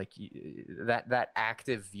 and like that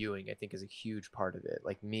active viewing I think is a huge part of it,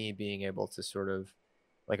 like me being able to sort of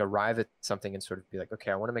like arrive at something and sort of be like, okay,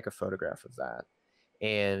 I want to make a photograph of that,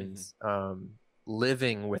 and Hmm.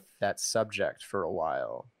 living with that subject for a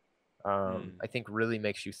while, Mm. I think really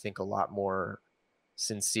makes you think a lot more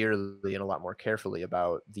sincerely and a lot more carefully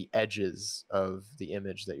about the edges of the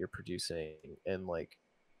image that you're producing and like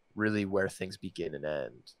really where things begin and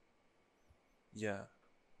end. Yeah.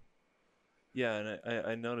 Yeah, and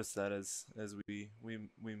I noticed that as we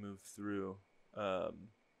um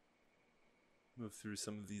move through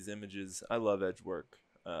some of these images. I love edge work.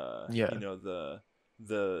 You Yeah. know, the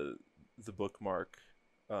the bookmark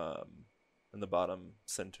in the bottom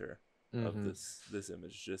center of Hmm. this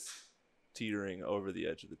image just teetering over the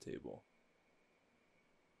edge of the table.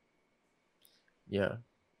 Yeah.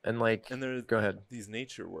 And like, And there are go ahead. these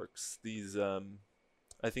nature works. These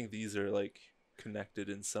I think these are like connected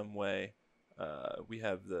in some way. We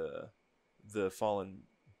have the fallen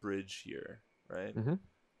bridge here, right? Hmm.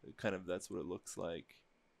 Kind of that's what it looks like.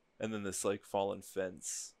 And then this like fallen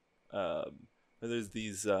fence. And there's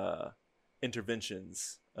these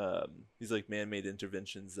interventions, these like man-made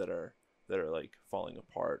interventions that are like falling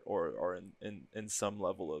apart or are in some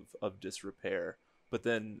level of disrepair. But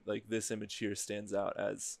then like this image here stands out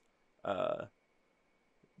as uh,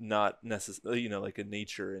 not necessarily, you know, like a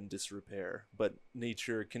nature in disrepair, but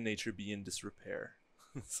nature be in disrepair?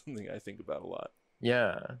 Something I think about a lot.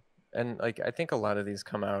 Yeah. And like, I think a lot of these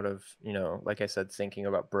come out of, like I said, thinking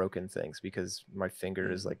about broken things because my finger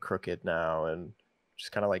is Mm. like crooked now and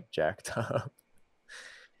just kind of like jacked up.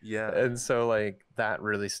 Yeah. And so like that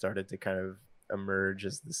really started to kind of emerge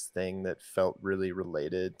as this thing that felt really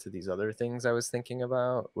related to these other things I was thinking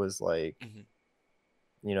about was like,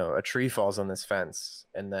 Hmm. a tree falls on this fence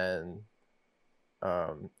and then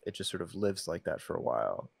it just sort of lives like that for a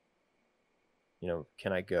while.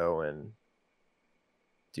 Can I go and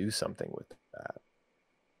do something with that?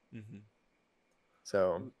 Hmm.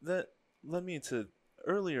 So, That led me to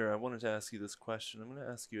earlier. I wanted to ask you this question. I'm going to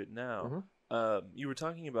ask you it now. mhm. You were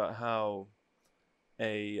talking about how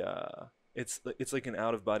a it's like an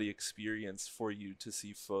out of body experience for you to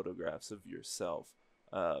see photographs of yourself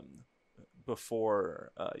um,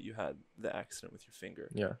 before you had the accident with your finger,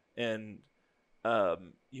 Yeah. and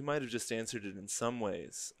you might have just answered it in some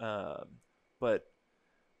ways, but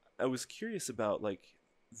I was curious about like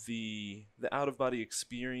the out of body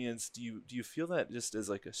experience. Do you feel that just as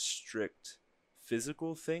like a strict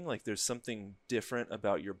physical thing? Like there's something different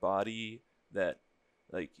about your body that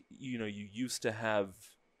like you know you used to have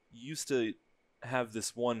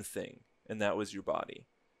this one thing and that was your body.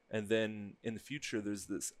 And then in the future there's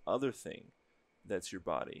this other thing that's your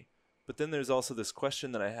body. But then there's also this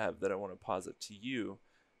question that I have that I want to posit to you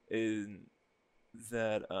in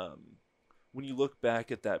that when you look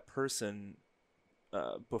back at that person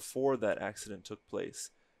before that accident took place,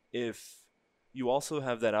 if you also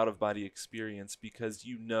have that out of body experience because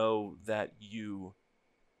you know that you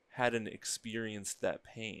hadn't experienced that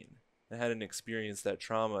pain and hadn't experienced that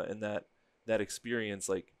trauma, and that experience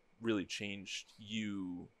like really changed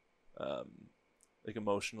you, um, like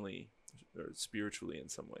emotionally or spiritually in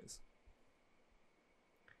some ways.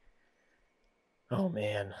 Oh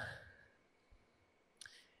man.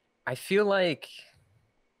 I feel like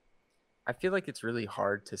I feel like it's really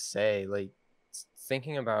hard to say. Like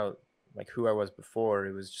thinking about like who I was before,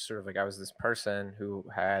 it was just sort of like I was this person who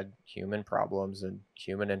had human problems and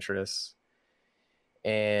human interests,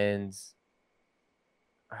 and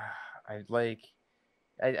I like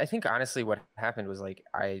I think honestly what happened was like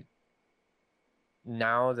I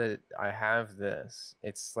now that I have this,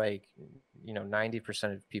 it's like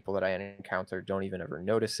 90% of people that I encounter don't even ever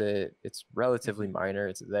notice it. It's relatively Mm-hmm. minor.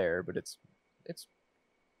 It's there, but it's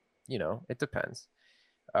it depends.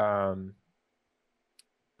 Um,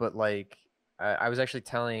 but like I was actually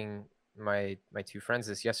telling my two friends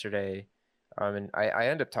this yesterday, and I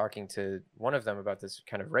end up talking to one of them about this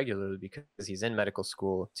kind of regularly because he's in medical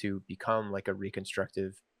school to become like a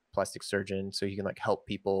reconstructive plastic surgeon, so he can like help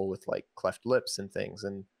people with like cleft lips and things,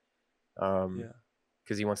 and um, Yeah.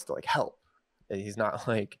 because he wants to like help. He's not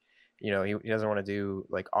like he doesn't want to do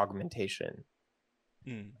like augmentation.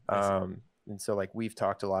 I see. And so like we've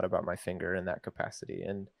talked a lot about my finger in that capacity,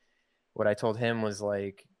 and what I told him was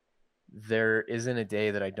like there isn't a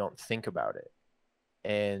day that I don't think about it.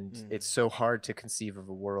 And Mm. it's so hard to conceive of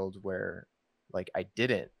a world where like I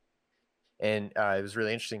didn't. And it was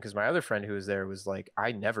really interesting because my other friend who was there was like,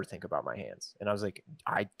 I never think about my hands. And I was like,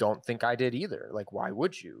 I don't think I did either. Like, why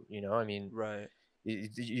would you? I mean, Right.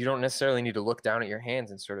 you don't necessarily need to look down at your hands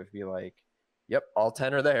and sort of be like, yep, all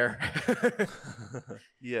 10 are there.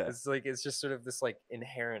 Yeah. It's like, it's just sort of this like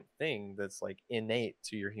inherent thing that's like innate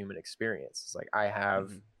to your human experience. It's like, I have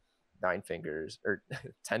Hmm. 9 fingers or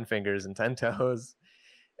 10 fingers and 10 toes,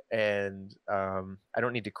 and I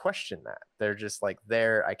don't need to question that. They're just like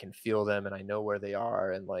there. I can feel them and I know where they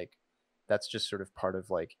are, and like that's just sort of part of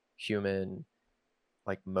like human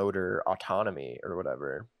like motor autonomy or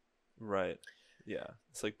whatever. Right. Yeah,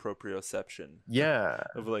 it's like proprioception Yeah,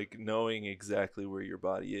 of like knowing exactly where your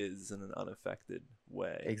body is in an unaffected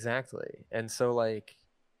way. exactly. And so like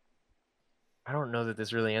I don't know that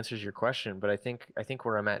this really answers your question, but I think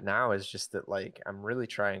where I'm at now is just that like I'm really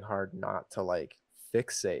trying hard not to like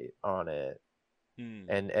fixate on it. Hmm.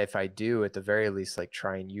 And if I do, at the very least, like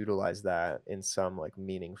try and utilize that in some like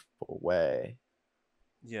meaningful way.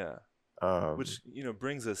 Yeah, Um, which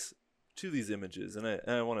brings us to these images, and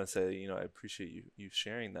I want to say I appreciate you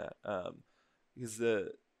sharing that, because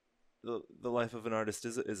the life of an artist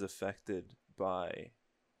is affected by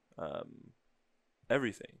um,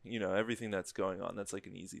 everything, everything that's going on. That's like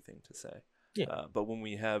an easy thing to say, yeah. but when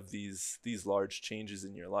we have these large changes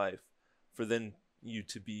in your life, for then you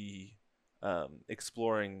to be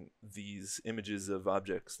exploring these images of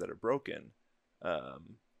objects that are broken,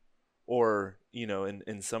 um, or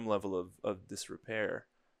in some level of disrepair,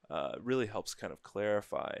 really helps kind of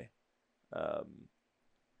clarify um,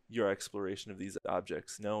 your exploration of these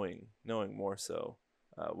objects, knowing more so,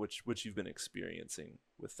 which you've been experiencing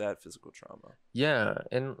with that physical trauma. Yeah,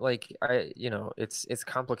 and like it's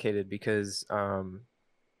complicated because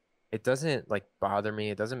it doesn't like bother me,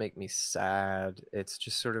 it doesn't make me sad. It's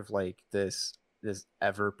just sort of like this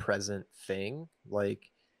ever-present thing. Like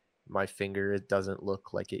my finger, it doesn't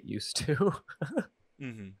look like it used to.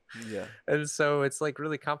 Yeah. And so it's like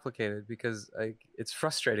really complicated because like it's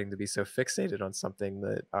frustrating to be so fixated on something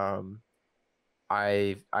that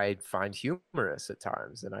I find humorous at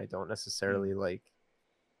times and I don't necessarily Mm. like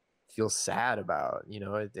feel sad about.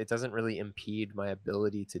 It doesn't really impede my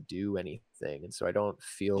ability to do anything. And so I don't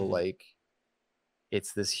feel Hmm. like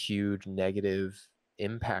it's this huge negative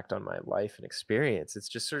impact on my life and experience. It's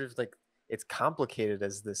just sort of like it's complicated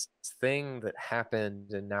as this thing that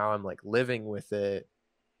happened and now I'm like living with it.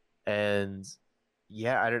 And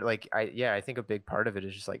yeah, I don't like I think a big part of it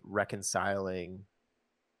is just like reconciling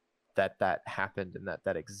that happened and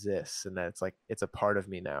that exists and that it's like it's a part of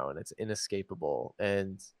me now and it's inescapable.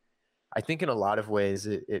 And I think in a lot of ways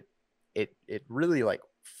it really like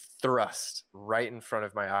thrust right in front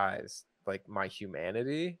of my eyes like my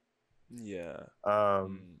humanity. Yeah.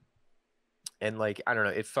 um Mm. and like I don't know,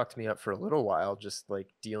 it fucked me up for a little while just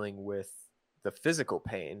like dealing with the physical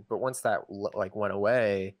pain, but once that like went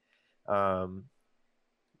away, um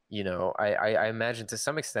I imagine to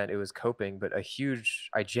some extent it was coping, but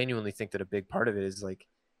I genuinely think that a big part of it is like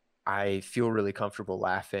I feel really comfortable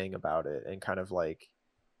laughing about it and kind of like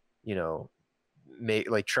you know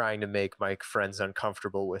make like trying to make my friends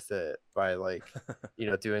uncomfortable with it by like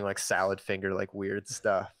doing like salad finger like weird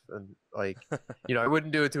stuff. And like I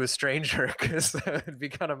wouldn't do it to a stranger because it'd be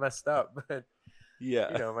kind of messed up, but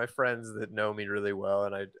Yeah. my friends that know me really well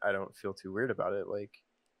and I don't feel too weird about it, like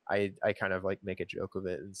I kind of like make a joke of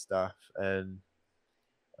it and stuff. And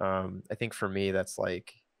I think for me that's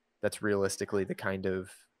realistically the kind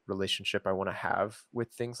of relationship I want to have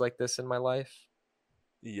with things like this in my life.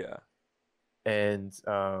 Yeah. And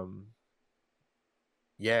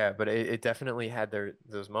yeah, but it definitely had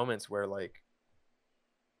those moments where like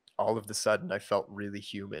all of the sudden I felt really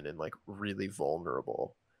human and like really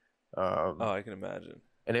vulnerable. Oh, Um, I can imagine.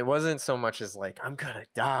 and it wasn't so much as like I'm gonna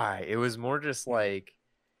die. It was more just Mm. like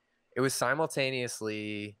it was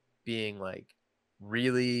simultaneously being like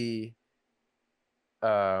really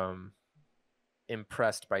um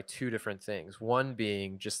impressed by two different things. One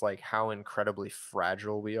being just like how incredibly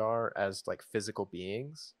fragile we are as like physical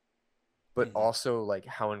beings, but Hmm. also like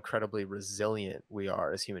how incredibly resilient we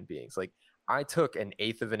are as human beings. Like I took an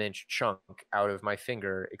eighth of an inch chunk out of my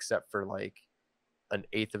finger, except for like an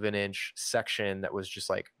eighth of an inch section that was just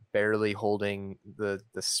like barely holding the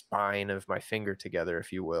spine of my finger together,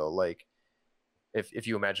 if you will. Like if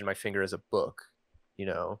you imagine my finger as a book, you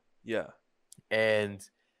know, Yeah. and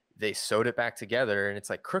they sewed it back together and it's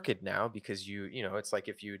like crooked now because it's like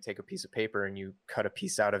if you take a piece of paper and you cut a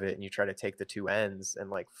piece out of it and you try to take the two ends and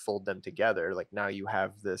like fold them together, like now you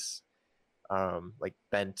have this like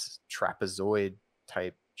bent trapezoid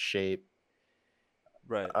type shape.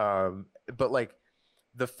 Right. um but like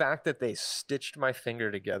the fact that they stitched my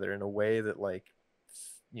finger together in a way that like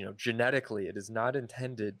genetically it is not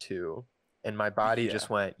intended to, and my body Yeah. just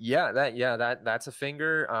went, that's a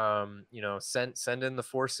finger. Send in the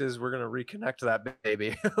forces, we're gonna reconnect that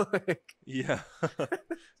baby. Like, Yeah.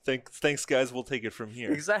 Thanks, guys. We'll take it from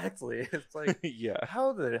here. exactly. It's like, Yeah.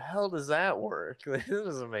 how the hell does that work? Like, it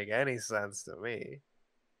doesn't make any sense to me.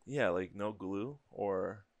 Yeah, like no glue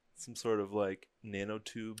or some sort of like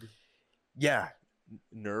nanotube Yeah,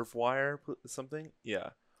 nerve wire, something.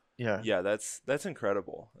 Yeah. yeah, Yeah, that's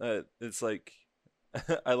incredible. It's like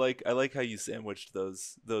I like how you sandwiched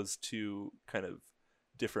those two kind of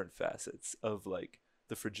different facets of like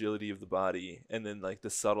the fragility of the body, and then like the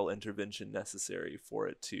subtle intervention necessary for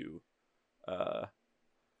it to uh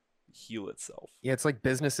heal itself. Yeah, it's like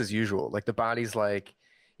business as usual. Like the body's like,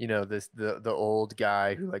 this the old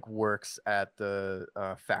guy who like works at the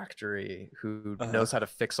factory who Uh-huh. knows how to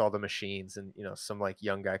fix all the machines, and some like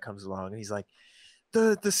young guy comes along and he's like,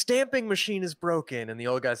 the stamping machine is broken, and the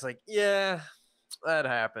old guy's like, yeah, that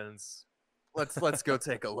happens. Let's go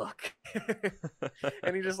take a look.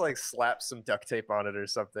 And he just like slaps some duct tape on it or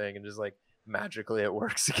something, and just like magically it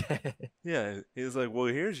works again. Yeah, he was like, well,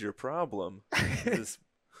 here's your problem. This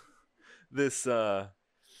this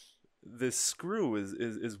this screw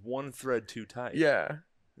is one thread too tight. Yeah,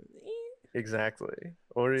 exactly.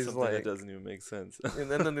 Or he's Something that like, doesn't even make sense.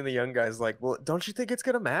 and then the young guy's like, well, don't you think it's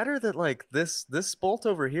gonna matter that like this bolt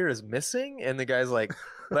over here is missing? And the guy's like,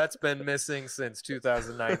 that's been missing since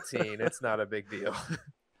 2019. It's not a big deal.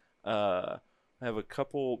 I have a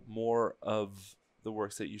couple more of the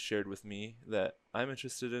works that you shared with me that I'm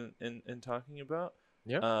interested in talking about.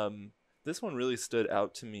 Yeah. This one really stood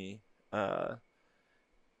out to me.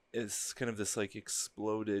 Is kind of this like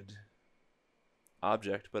exploded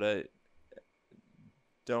object, but I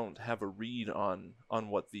don't have a read on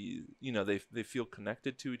what they feel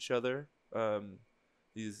connected to each other.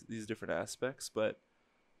 These different aspects, but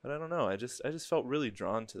I don't know. I just felt really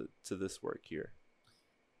drawn to this work here.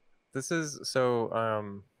 This is so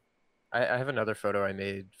I have another photo I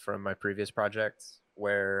made from my previous project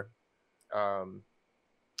where um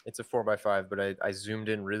it's a 4x5, but I zoomed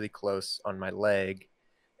in really close on my leg,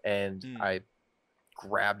 and Mm. I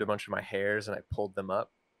grabbed a bunch of my hairs and I pulled them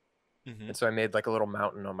up. Mm-hmm. And so I made like a little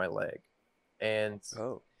mountain on my leg. And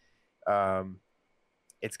Oh. um,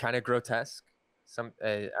 it's kind of grotesque.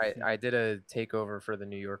 I did a takeover for the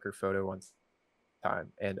New Yorker photo one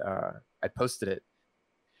time, and I posted it,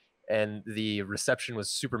 and the reception was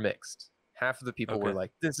super mixed. Half of the people were Okay.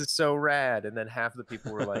 like, "This is so rad," and then half of the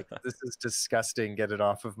people were like, "This is disgusting. Get it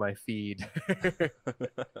off of my feed."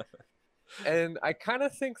 And I kind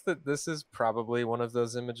of think that this is probably one of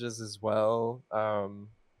those images as well.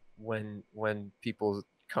 When people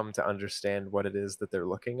come to understand what it is that they're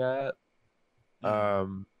looking at. Mm.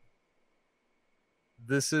 Um,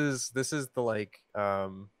 this is the like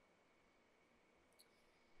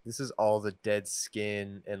this is all the dead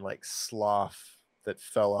skin and like slough that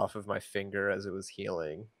fell off of my finger as it was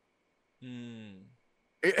healing. Mm.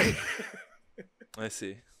 that I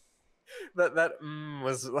see.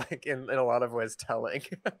 was like in a lot of ways telling.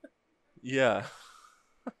 Yeah.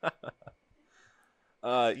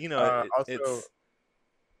 Also,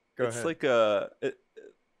 go It's ahead. like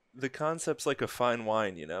the concept's like a fine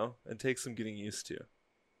wine, It takes some getting used to.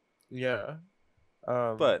 Yeah.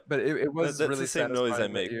 But But it was that's really the same noise I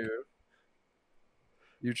satisfying that make. you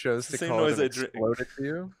It's chose the to same call it noise an I drink. exploded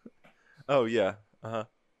view. Oh yeah. Uh-huh.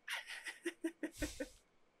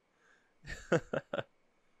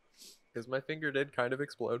 Because my finger did kind of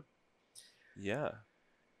explode. Yeah.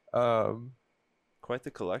 Um, Quite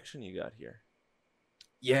the collection you got here.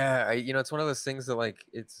 yeah, it's one of those things that like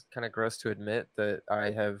it's kind of gross to admit that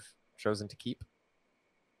I have chosen to keep.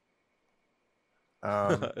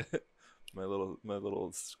 Um, My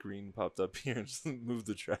little screen popped up here and just moved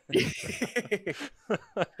the trash.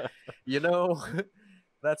 you know,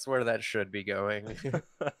 that's where that should be going.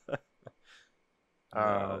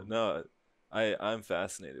 Um, No, I'm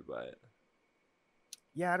fascinated by it.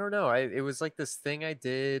 yeah, I don't know. It was like this thing I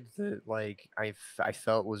did that like I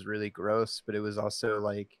felt was really gross, but it was also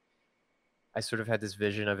like I sort of had this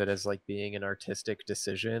vision of it as like being an artistic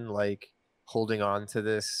decision, like holding on to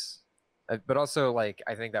this. But also like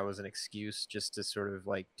I think that was an excuse just to sort of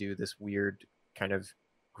like do this weird kind of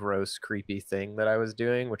gross, creepy thing that I was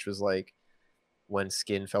doing, which was like when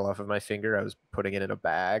skin fell off of my finger, I was putting it in a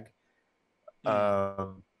bag.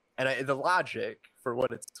 Mm, And the logic, for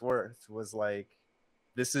what it's worth, was like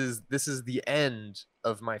this is the end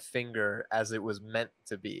of my finger as it was meant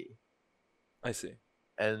to be. I see.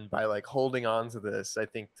 And by like holding on to this, I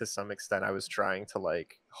think to some extent I was trying to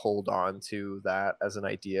like hold on to that as an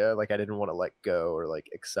idea. Like I didn't want to let go or like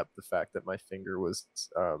accept the fact that my finger was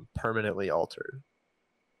permanently altered.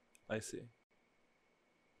 I see.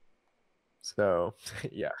 So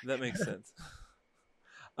yeah. That makes sense.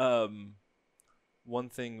 Um, One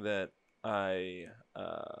thing that I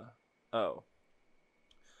oh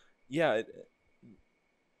yeah,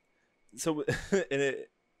 so and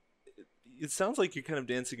it sounds like you're kind of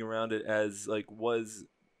dancing around it as like was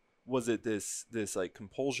it this like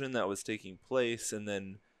compulsion that was taking place, and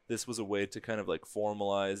then this was a way to kind of like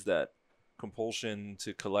formalize that compulsion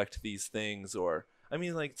to collect these things, or I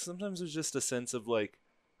mean like sometimes there's just a sense of like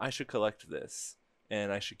I should collect this,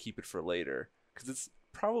 and I should keep it for later because it's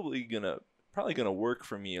probably gonna work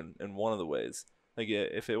for me in one of the ways. Like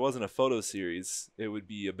if it wasn't a photo series, it would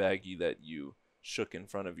be a baggie that you shook in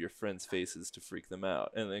front of your friends' faces to freak them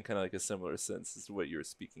out, and then kind of like a similar sense as to what you were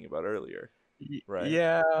speaking about earlier, right?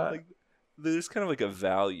 Yeah. Like there's kind of like a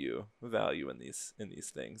value in these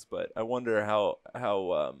things, but I wonder how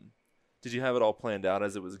did you have it all planned out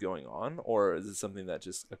as it was going on, or is it something that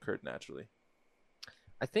just occurred naturally?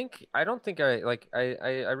 I don't think I like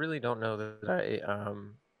I really don't know that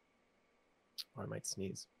I might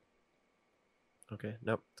sneeze. Okay,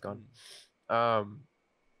 nope, it's gone. Mm. Um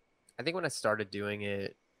I think when I started doing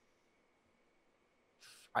it,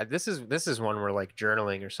 this is one where like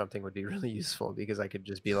journaling or something would be really useful because I could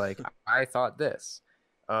just be like, I thought this.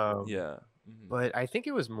 Um, Yeah. Hmm. but I think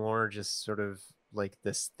it was more just sort of like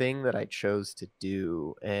this thing that I chose to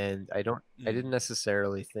do, and I didn't Mm.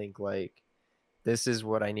 necessarily think like this is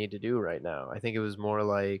what I need to do right now. I think it was more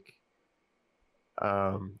like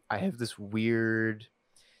I have this weird.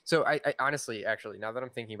 So I honestly, actually, now that I'm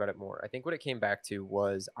thinking about it more, I think what it came back to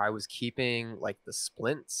was I was keeping like the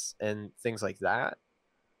splints and things like that.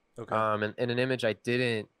 Okay. And an image I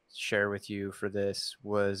didn't share with you for this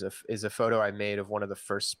is a photo I made of one of the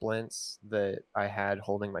first splints that I had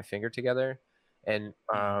holding my finger together. And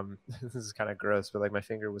Mm. this is kind of gross, but like my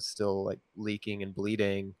finger was still like leaking and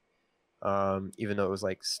bleeding, even though it was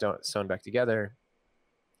like sewn back together.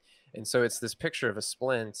 And so it's this picture of a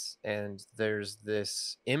splint, and there's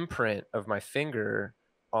this imprint of my finger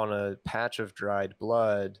on a patch of dried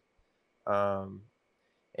blood. Um,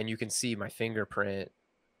 and you can see my fingerprint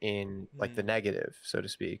in like the Mm. negative, so to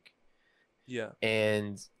speak. Yeah.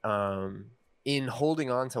 And in holding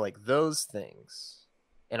on to like those things,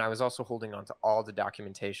 and I was also holding on to all the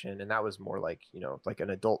documentation, and that was more like, like an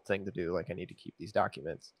adult thing to do. Like I need to keep these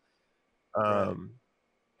documents. Right. Um,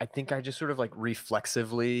 I think I just sort of like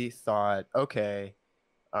reflexively thought, okay,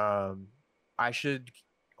 um, I should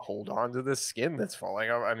hold on to the skin that's falling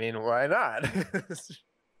off. I mean, why not?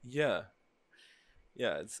 Yeah.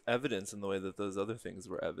 Yeah. It's evidence in the way that those other things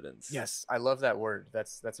were evidence. Yes, I love that word.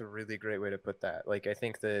 That's a really great way to put that. Like I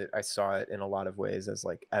think that I saw it in a lot of ways as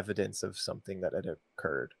like evidence of something that had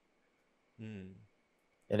occurred. Mm.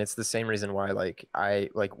 And it's the same reason why like I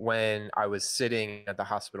like when I was sitting at the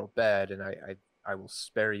hospital bed, and I will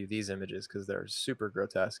spare you these images because they're super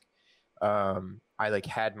grotesque. I like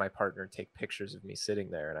had my partner take pictures of me sitting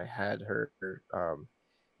there, and I had her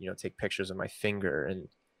take pictures of my finger, and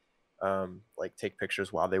like take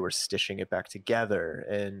pictures while they were stitching it back together.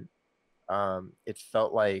 And it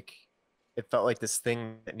felt like this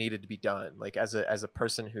thing that needed to be done. Like as a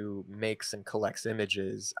person who makes and collects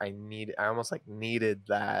images, I almost like needed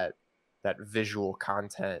that visual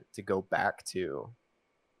content to go back to.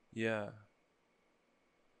 Yeah.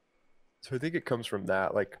 So I think it comes from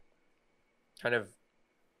that, like kind of.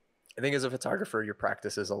 I think as a photographer, your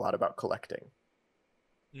practice is a lot about collecting,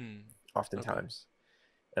 Mm. Okay. oftentimes,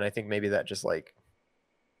 and I think maybe that just like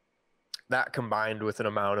that combined with an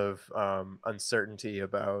amount of uncertainty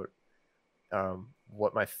about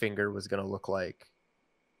what my finger was going to look like,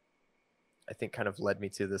 I think kind of led me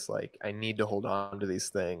to this like I need to hold on to these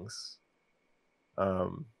things,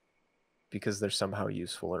 um, because they're somehow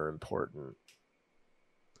useful or important.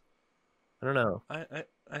 I don't know.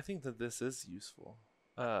 I think that this is useful.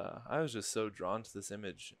 I was just so drawn to this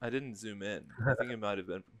image. I didn't zoom in. I think it might have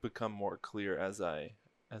become more clear as I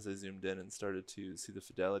zoomed in and started to see the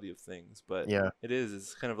fidelity of things. But Yeah,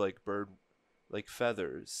 it's kind of like like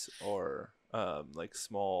feathers or like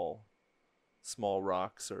small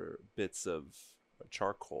rocks or bits of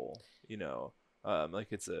charcoal. Like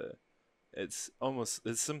it's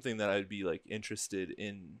something that I'd be like interested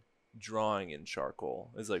in drawing in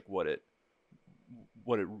charcoal. Is like what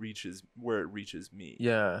it reaches where it reaches me.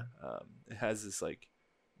 yeah, It has this like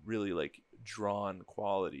really like drawn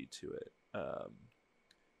quality to it,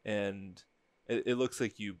 and it looks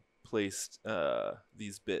like you placed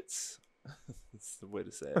these bits. That's the way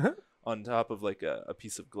to say it, on top of like a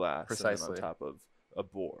piece of glass, and then on precisely. top of a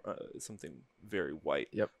board, something very white.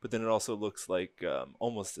 Yep. But then it also looks like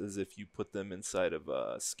almost as if you put them inside of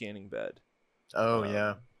a scanning bed, Oh yeah.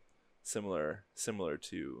 um, similar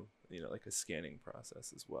to like a scanning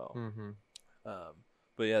process as well. Mm-hmm. Um,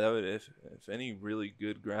 but yeah, that would if any really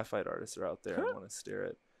good graphite artists are out there and want to stare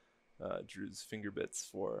at Drew's finger bits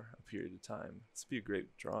for a period of time, this would be a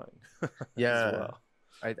great drawing as Yeah. well.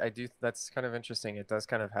 I do. That's kind of interesting. It does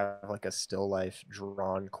kind of have like a still life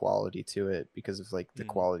drawn quality to it because of like the Mm,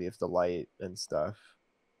 quality of the light and stuff.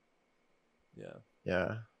 yeah.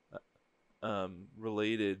 Yeah.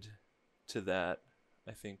 Related to that,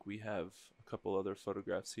 I think we have a couple other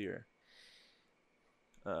photographs here.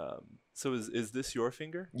 So is this your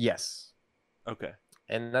finger? Yes. Okay.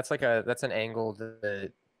 And that's an angle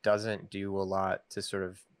that doesn't do a lot to sort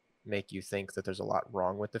of make you think that there's a lot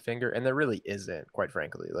wrong with the finger, and there really isn't, quite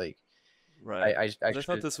frankly. Like Right. I 'Cause I thought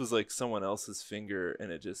should. this was like someone else's finger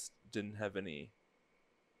and it just didn't have any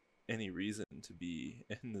reason to be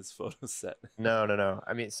in this photo set. No, no, no.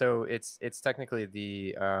 I mean, so it's technically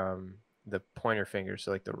the pointer finger,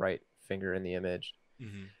 so like the right finger in the image.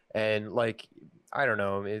 Hmm. And like I don't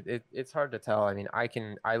know, it's hard to tell. I mean,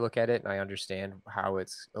 I look at it and I understand how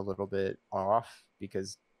it's a little bit off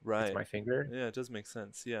because it's Right. my finger. Yeah, it does make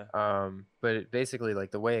sense. Yeah. But basically like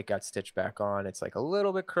the way it got stitched back on, it's like a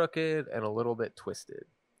little bit crooked and a little bit twisted.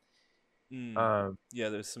 Mm. Um, Yeah,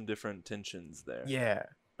 there's some different tensions there. yeah.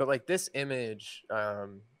 But like this image,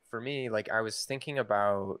 for me, like I was thinking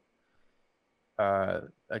about uh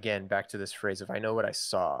again back to this phrase of I know what I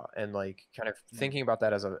saw, and like kind of Mm. thinking about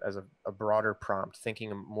that as a broader prompt,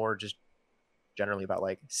 thinking more just generally about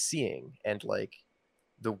like seeing and like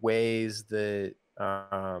the ways that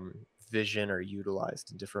vision are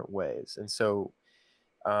utilized in different ways. And so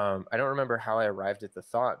I don't remember how I arrived at the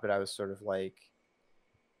thought, but I was sort of like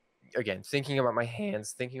again thinking about my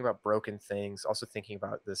hands, thinking about broken things, also thinking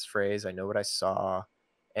about this phrase I know what I saw,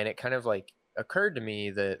 and it kind of like occurred to me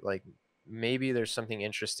that like maybe there's something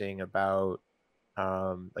interesting about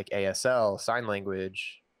like ASL sign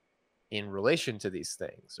language in relation to these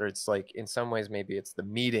things, or it's like in some ways maybe it's the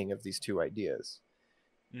meeting of these two ideas.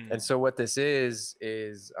 And Mm. so what this is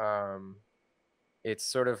it's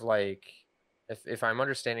sort of like if I'm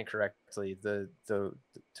understanding correctly, the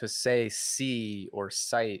to say see or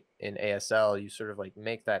sight in ASL, you sort of like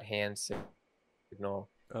make that hand signal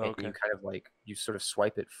Oh, and you okay. kind of like you sort of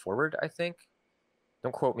swipe it forward, I think.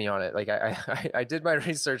 Don't quote me on it. Like I did my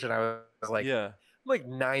research and I was like Yeah. I'm like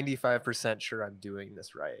 95% sure I'm doing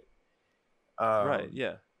this right. Right. Um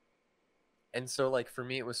Yeah. and so like for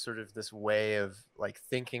me it was sort of this way of like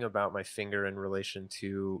thinking about my finger in relation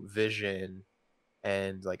to vision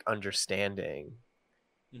and like understanding,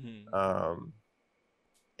 Hmm. um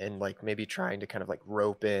and like maybe trying to kind of like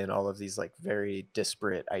rope in all of these like very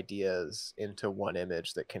disparate ideas into one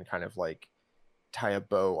image that can kind of like tie a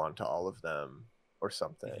bow onto all of them or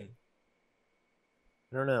something.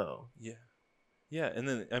 Hmm. I don't know. Yeah. Yeah, and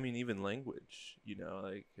then I mean even language,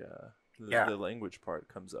 like Yeah. the language part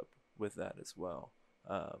comes up with that as well,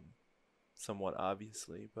 somewhat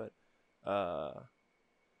obviously, but uh,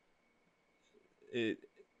 it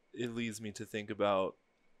it leads me to think about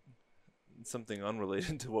something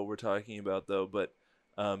unrelated to what we're talking about though, but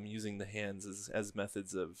using the hands as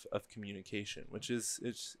methods of communication, which is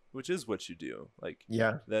what you do. Like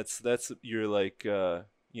Yeah. that's your like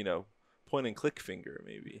point and click finger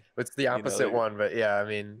maybe. It's the opposite Like one, but yeah, I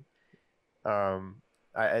mean, um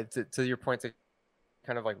to your point, to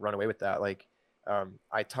kind of like run away with that, like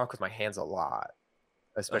I talk with my hands a lot,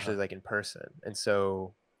 uh-huh. especially like in person. And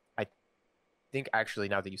so I think actually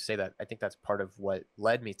now that you say that, I think that's part of what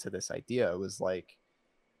led me to this idea was like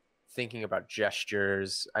thinking about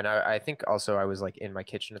gestures. And I think also I was like in my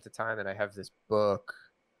kitchen at the time and I have this book.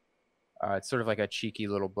 It's sort of like a cheeky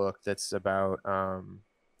little book that's about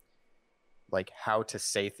like how to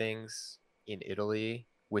say things in Italy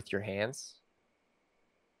with your hands.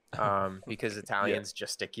 Because Okay. Yeah. Italians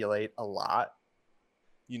gesticulate a lot.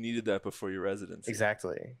 You needed that before your residency.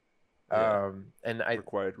 Exactly. Yeah. And I,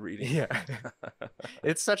 Required reading. yeah,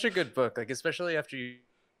 it's such a good book. Like, especially after you've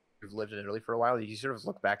lived in Italy for a while, you sort of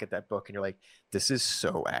look back at that book and you're like, this is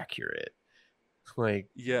so accurate. Like,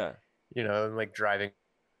 Yeah. I'm like driving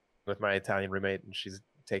with my Italian roommate and she's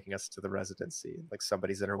taking us to the residency. And, like,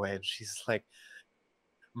 somebody's in her way and she's like,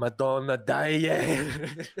 Madonna die.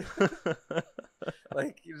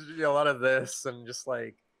 Like, a lot of this and just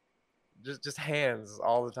like, just hands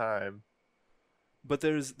all the time. But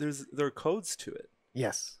there are codes to it,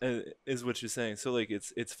 Yes. is what you're saying. So like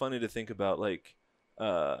it's funny to think about like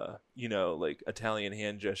like Italian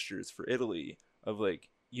hand gestures for Italy of like,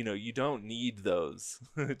 you don't need those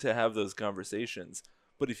to have those conversations.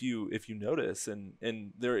 But if you notice and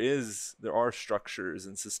there are structures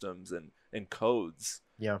and systems and codes,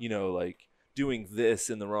 Yeah. like doing this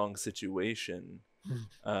in the wrong situation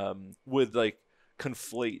would like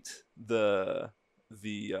conflate the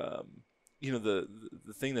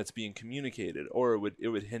thing that's being communicated, or it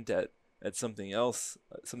would hint at something else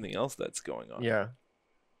that's going on, Yeah.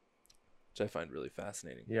 which I find really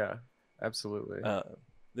fascinating. Yeah. Absolutely. uh,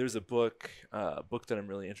 there's a book that I'm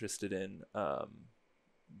really interested in,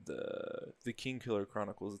 the King Killer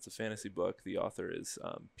Chronicles. It's a fantasy book. The author is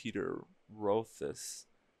Peter Rothfuss,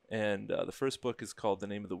 And the first book is called The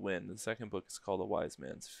Name of the Wind. The second book is called A Wise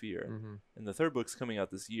Man's Fear. Mm-hmm. And the third book's coming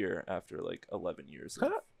out this year after like 11 years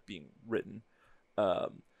of being written.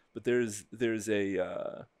 But there's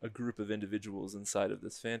a group of individuals inside of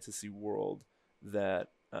this fantasy world that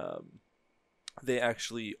they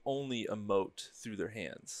actually only emote through their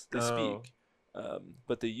hands. They speak,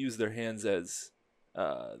 but they use their hands as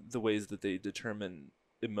the ways that they determine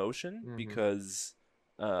emotion, because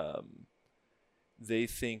they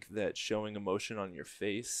think that showing emotion on your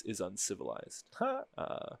face is uncivilized.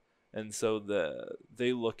 And so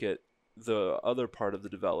they look at the other part of the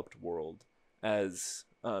developed world as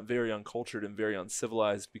very uncultured and very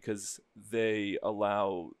uncivilized, because they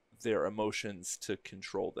allow their emotions to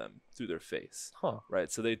control them through their face.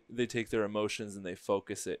 Right? So they take their emotions and they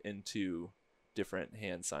focus it into different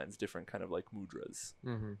hand signs, different kind of like mudras,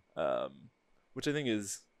 which I think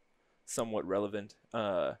is somewhat relevant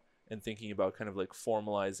in thinking about kind of like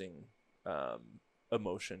formalizing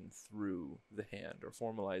emotion through the hand, or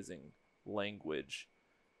formalizing language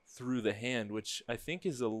through the hand, which I think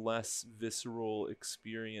is a less visceral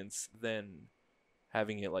experience than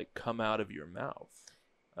having it like come out of your mouth.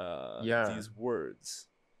 These words.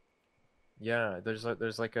 Yeah, there's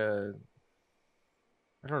like a,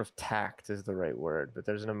 I don't know if tact is the right word, but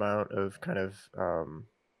there's an amount of kind of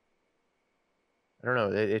I don't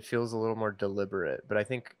know, it feels a little more deliberate. But I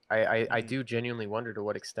think I do genuinely wonder to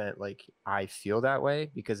what extent like I feel that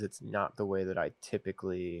way, because it's not the way that I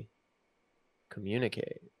typically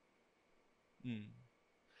communicate.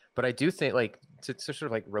 But I do think, like, to sort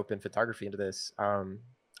of like rope in photography into this,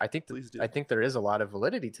 I think I think there is a lot of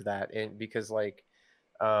validity to that, and because like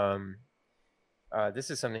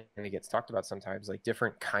this is something that gets talked about sometimes, like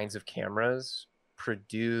different kinds of cameras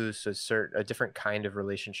produce a different kind of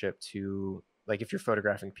relationship to, like, if you're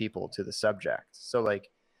photographing people, to the subject. So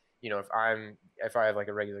like, you know, if I have like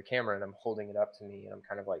a regular camera and I'm holding it up to me and I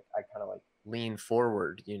kind of like lean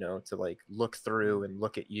forward, you know, to like look through and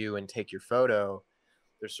look at you and take your photo,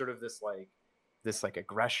 there's sort of this like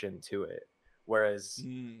aggression to it. Whereas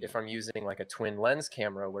if I'm using like a twin lens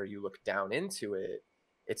camera where you look down into it,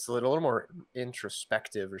 it's a little more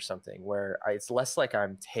introspective or something, where it's less like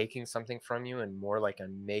I'm taking something from you and more like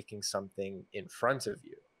I'm making something in front of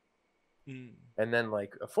you. And then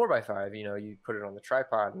like a 4x5, you know, you put it on the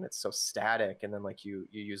tripod and it's so static, and then like you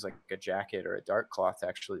use like a jacket or a dark cloth to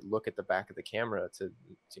actually look at the back of the camera to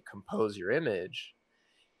compose your image.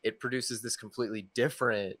 It produces this completely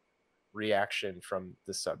different reaction from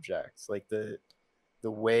the subject. Like the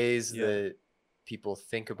ways that people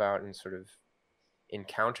think about and sort of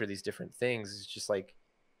encounter these different things is just like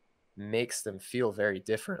makes them feel very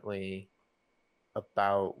differently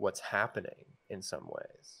about what's happening in some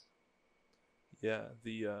ways. Yeah,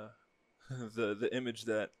 the image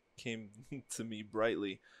that came to me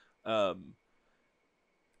brightly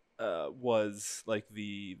was like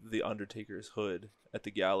the Undertaker's hood at the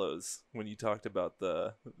gallows, when you talked about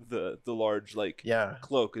the large like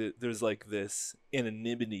cloak. There's like this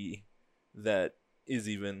anonymity that is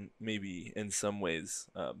even maybe in some ways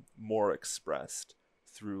more expressed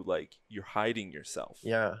through like you're hiding yourself,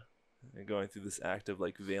 and going through this act of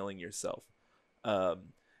like veiling yourself.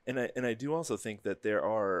 And I do also think that there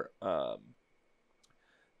are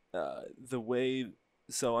the way.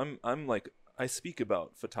 So I'm like, I speak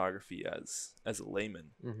about photography as a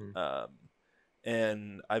layman,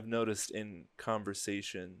 and I've noticed in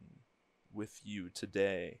conversation with you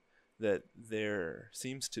today that there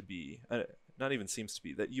seems to be, not even seems to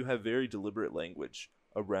be, that you have very deliberate language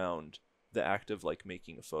around the act of like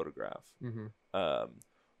making a photograph.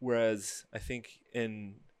 Whereas I think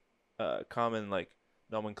in common like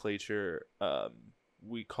nomenclature,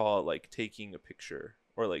 we call it like taking a picture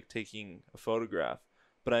or like taking a photograph.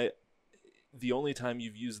 But the only time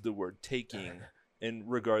you've used the word taking in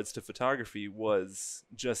regards to photography was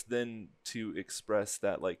just then to express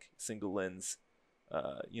that like single lens,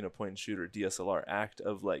 point and shoot or DSLR act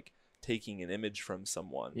of like taking an image from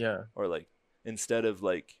someone, or like instead of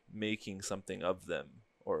like making something of them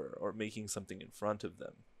or making something in front of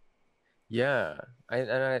them.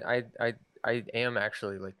 I am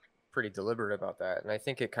actually like pretty deliberate about that, and I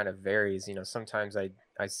think it kind of varies. You know, sometimes I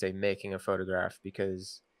say making a photograph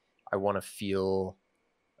because I want to feel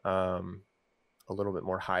a little bit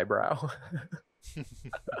more highbrow.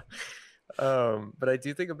 But I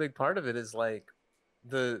do think a big part of it is like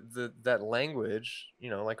that language, you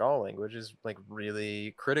know, like all language is like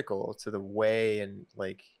really critical to the way and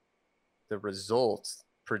like the results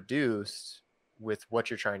produced with what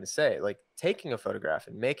you're trying to say. Like taking a photograph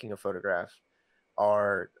and making a photograph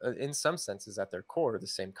are, in some senses, at their core, the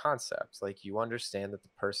same concept. Like, you understand that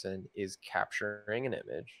the person is capturing an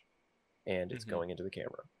image and it's Mm-hmm. going into the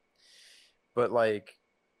camera. But like,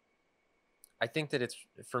 I think that it's,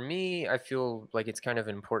 for me, I feel like it's kind of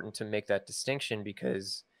important to make that distinction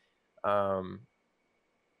because um,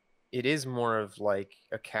 it is more of like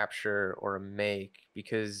a capture or a make,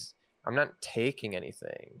 because I'm not taking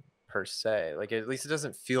anything per se. Like, at least it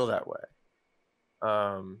doesn't feel that way.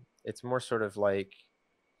 It's more sort of like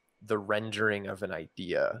the rendering of an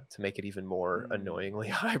idea to make it even more Mm. annoyingly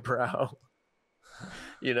highbrow.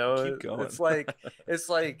 Keep going. It's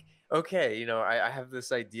like, okay, I have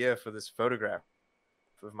this idea for this photograph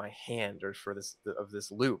of my hand, or for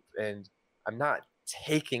this loop, and I'm not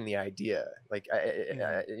taking the idea. Like,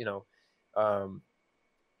 Mm-hmm. um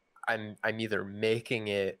I'm either making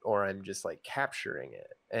it, or I'm just like capturing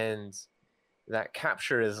it. And that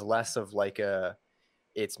capture is less of like a,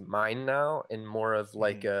 it's mine now, and more of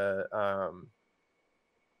like Mm-hmm. a,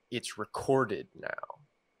 it's recorded now.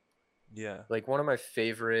 Yeah. Like, one of my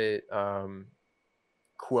favorite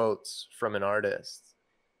quotes from an artist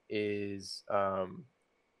is,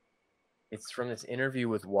 it's from this interview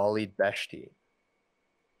with Waleed Beshti,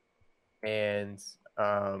 and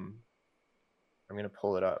um, I'm gonna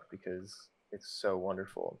pull it up because it's so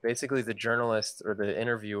wonderful. Basically, the journalist or the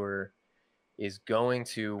interviewer is going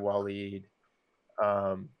to Waleed,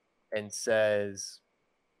 um, and says,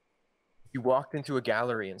 "You walked into a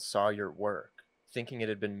gallery and saw your work, thinking it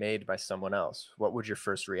had been made by someone else. What would your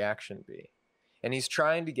first reaction be?" And he's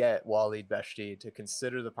trying to get Waleed Beshti to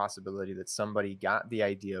consider the possibility that somebody got the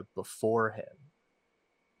idea before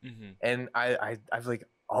him. Mm-hmm. And I've like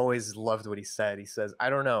always loved what he said. He says, "I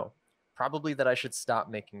don't know, probably that I should stop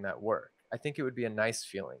making that work. I think it would be a nice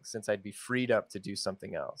feeling since I'd be freed up to do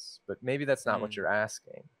something else. But maybe that's not what Mm. you're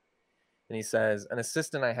asking." And he says, "An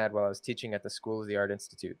assistant I had while I was teaching at the School of the Art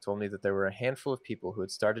Institute told me that there were a handful of people who had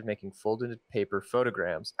started making folded paper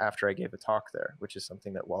photograms after I gave a talk there, which is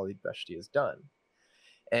something that Waleed Beshti has done."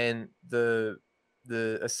 And the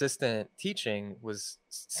assistant teaching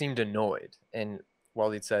seemed annoyed. And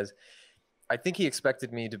Waleed says, "I think he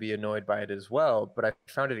expected me to be annoyed by it as well, but I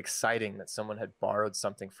found it exciting that someone had borrowed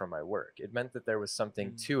something from my work. It meant that there was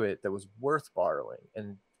something Mm. to it that was worth borrowing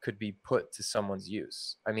and could be put to someone's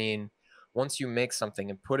use. I mean, once you make something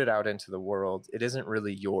and put it out into the world, it isn't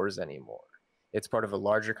really yours anymore. It's part of a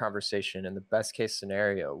larger conversation, and the best case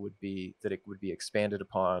scenario would be that it would be expanded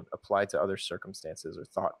upon, applied to other circumstances or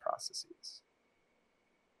thought processes."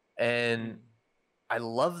 And Mm. I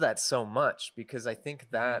love that so much, because I think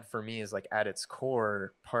Mm-hmm. that for me is like at its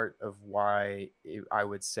core part of why I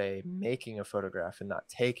would say making a photograph and not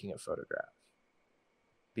taking a photograph.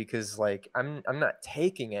 Because like, I'm not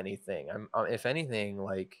taking anything. I'm if anything,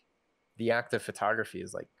 like, the act of photography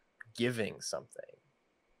is like giving something.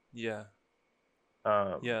 Yeah.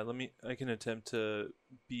 Um Yeah, I can attempt to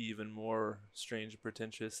be even more strange and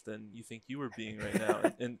pretentious than you think you were being right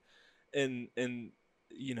now. And in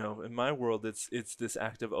my world, it's this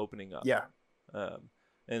act of opening up. yeah, Um,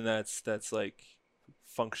 and that's like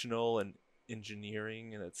functional and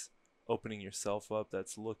engineering, and it's opening yourself up,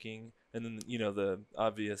 that's looking. And then, the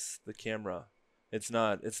obvious, the camera. It's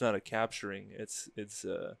not a capturing, it's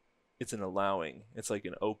an allowing. It's like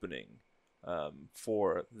an opening,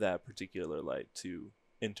 for that particular light to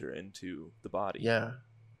enter into the body. yeah,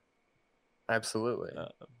 absolutely. Uh,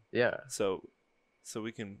 Yeah. so so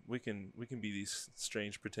we can be these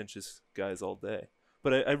strange, pretentious guys all day.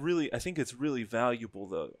 But I think it's really valuable,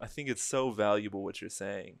 though. I think it's so valuable what you're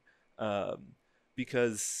saying, um,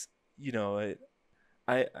 because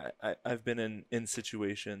I've been in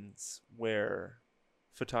situations where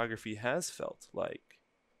photography has felt like,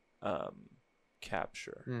 um,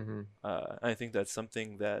 capture. Mm-hmm. I think that's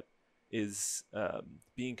something that is,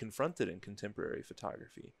 being confronted in contemporary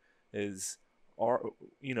photography. Is are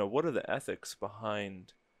what are the ethics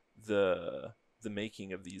behind the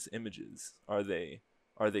making of these images? Are they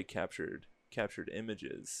captured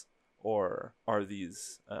images, or are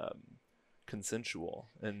these, consensual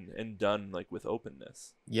and done like with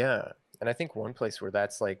openness? Yeah. And I think one place where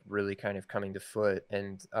that's like really kind of coming to foot,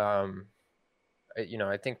 and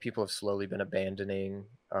I think people have slowly been abandoning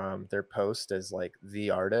their post as like the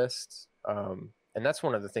artist. And that's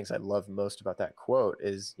one of the things I love most about that quote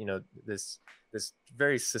is, this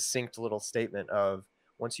very succinct little statement of,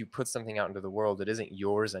 once you put something out into the world, it isn't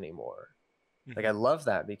yours anymore. Like, I Mm-hmm. love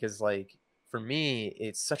that, because like, for me,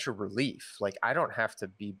 it's such a relief. Like, I don't have to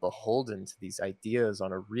be beholden to these ideas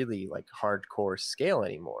on a really like hardcore scale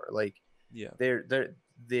anymore. Like, Yeah.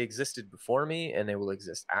 they existed before me, and they will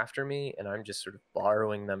exist after me, and I'm just sort of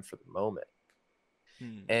borrowing them for the moment.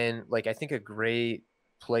 Hmm. And like I think a great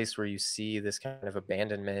place where you see this kind of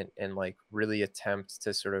abandonment and like really attempt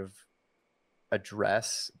to sort of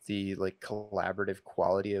address the like collaborative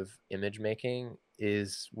quality of image making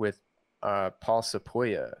is with Paul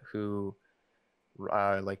Sepoya, who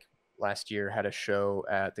like last year had a show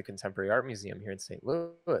at the Contemporary Art Museum here in St.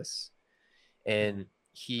 Louis, Hmm. and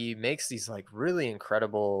he makes these like really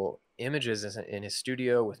incredible images in his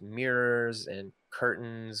studio with mirrors and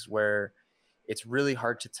curtains where it's really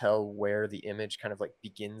hard to tell where the image kind of like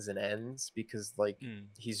begins and ends because like Hmm.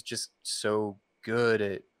 he's just so good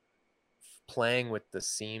at playing with the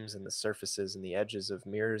seams and the surfaces and the edges of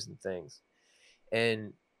mirrors and things.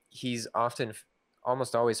 And he's often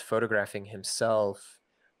almost always photographing himself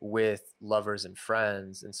with lovers and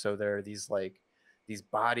friends. And so there are these like these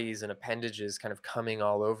bodies and appendages kind of coming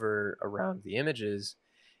all over around the images.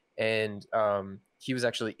 And he was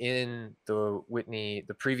actually in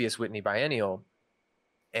the previous Whitney Biennial,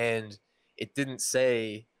 and it didn't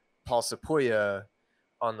say Paul Sepoya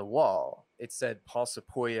on the wall. It said Paul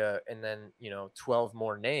Sepoya and then, 12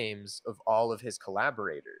 more names of all of his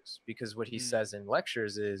collaborators. Because what he Hmm. says in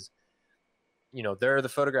lectures is, there are the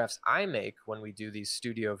photographs I make when we do these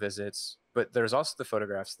studio visits, but there's also the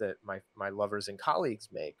photographs that my lovers and colleagues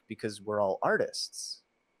make because we're all artists.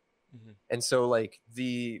 Hmm. And so like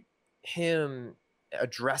the him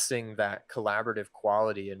addressing that collaborative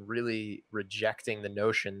quality and really rejecting the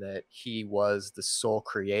notion that he was the sole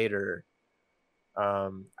creator,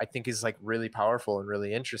 I think is like really powerful and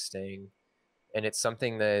really interesting. And it's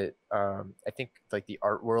something that I think like the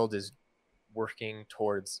art world is working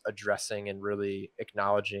towards addressing and really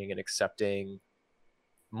acknowledging and accepting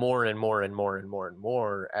more and more and more and more and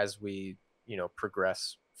more as we,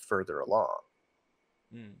 progress further along.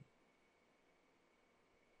 Hmm.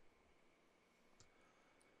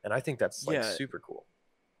 And I think that's like Yeah, super cool.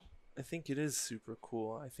 I think it is super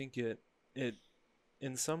cool. I think it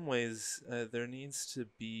in some ways there needs to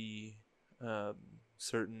be um,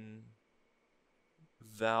 certain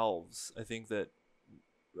valves. I think that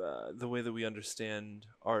the way that we understand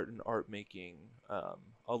art and art making,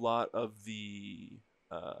 a lot of the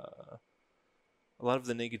uh, a lot of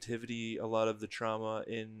the negativity, a lot of the trauma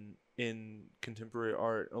in contemporary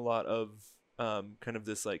art, a lot of kind of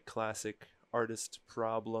this like classic artist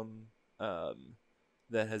problem um,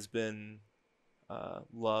 that has been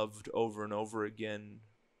loved over and over again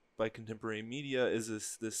by contemporary media is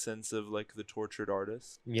this sense of like the tortured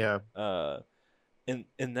artist, Yeah. uh, and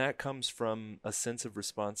that comes from a sense of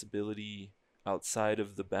responsibility outside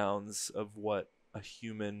of the bounds of what a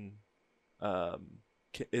human um,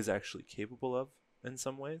 is actually capable of in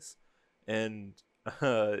some ways, and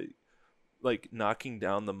uh, like knocking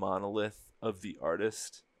down the monolith of the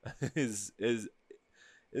artist is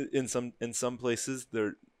in some places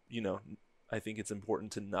there, you know I think it's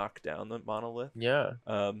important to knock down the monolith. Yeah.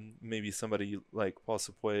 Maybe somebody like Paul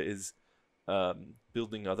Sepoya is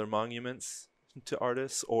building other monuments to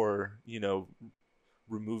artists, or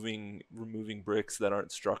removing bricks that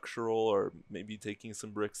aren't structural, or maybe taking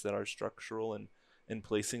some bricks that are structural and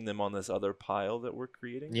placing them on this other pile that we're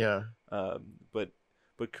creating. Yeah. But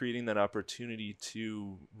creating that opportunity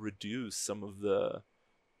to reduce some of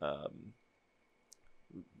um,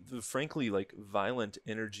 the frankly like violent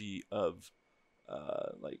energy of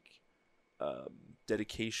like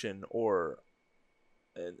dedication, or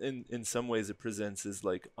in some ways it presents as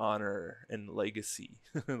like honor and legacy,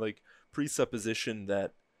 like presupposition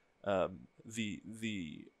that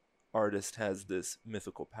the artist has this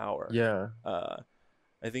mythical power. Yeah. uh,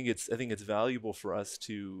 I think it's valuable for us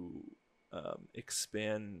to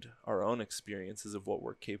expand our own experiences of what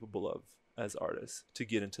we're capable of as artists, to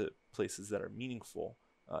get into places that are meaningful,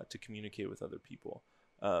 to communicate with other people.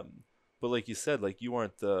 Um, but like you said, like you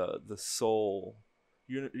aren't the sole.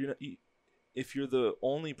 You're not, if you're the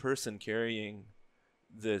only person carrying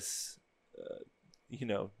this, uh, you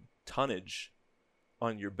know, tonnage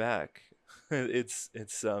on your back, it's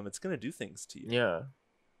gonna do things to you. Yeah.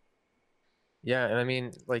 Yeah. And I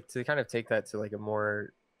mean, like to kind of take that to like a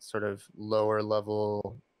more sort of lower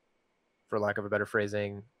level, for lack of a better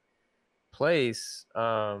phrasing, place.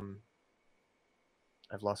 I've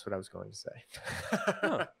lost what I was going to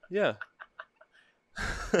Oh say. yeah.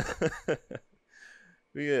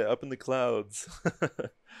 Yeah, up in the clouds.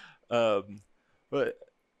 um, but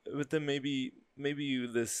then maybe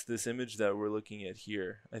this image that we're looking at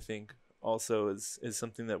here, I think also is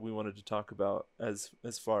something that we wanted to talk about as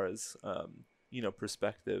far as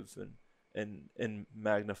perspective and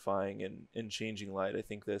magnifying and changing light. I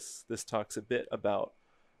think this talks a bit about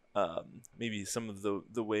maybe some of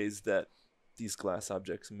the ways that these glass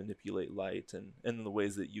objects manipulate light, and the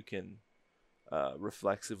ways that you can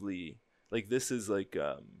reflexively, like this is like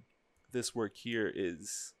this work here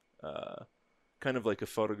is kind of like a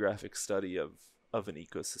photographic study of an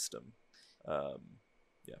ecosystem. um,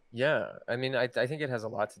 yeah. Yeah, I mean, I think it has a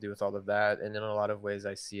lot to do with all of that, and in a lot of ways,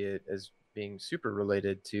 I see it as being super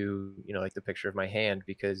related to, like the picture of my hand,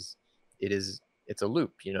 because it's a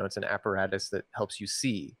loop, it's an apparatus that helps you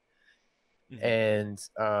see, Hmm. and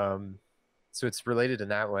so it's related in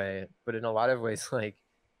that way. But in a lot of ways, like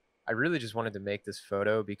I really just wanted to make this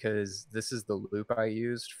photo because this is the loop I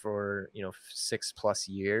used for 6+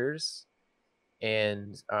 years,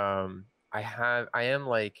 and I am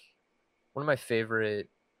like one of my favorite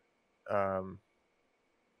um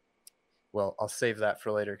well, I'll save that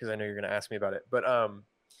for later because I know you're going to ask me about it. But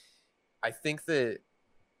I think that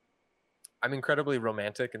I'm incredibly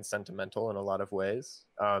romantic and sentimental in a lot of ways,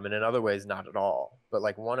 and in other ways, not at all. But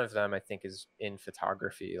like one of them, I think, is in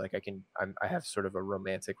photography. Like I have sort of a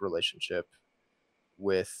romantic relationship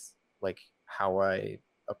with like how I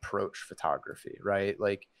approach photography, right?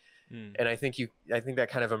 Like, Mm. and I think that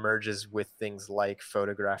kind of emerges with things like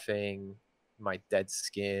photographing my dead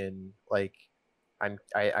skin. Like,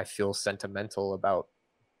 I feel sentimental about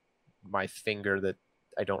my finger that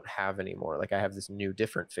I don't have anymore. Like I have this new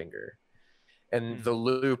different finger. And the Mm.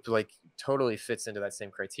 loop like totally fits into that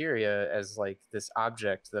same criteria as like this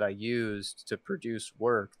object that I used to produce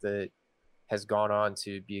work that has gone on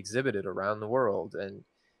to be exhibited around the world. And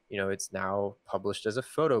it's now published as a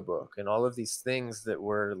photo book, and all of these things that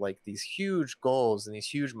were like these huge goals and these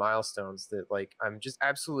huge milestones that like I'm just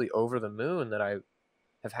absolutely over the moon that I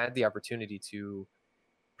have had the opportunity to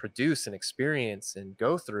produce and experience and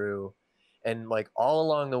go through. And like all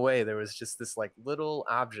along the way there was just this like little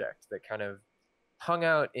object that kind of hung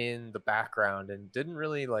out in the background and didn't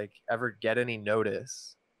really like ever get any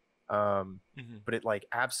notice, Hmm. but it like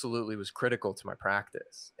absolutely was critical to my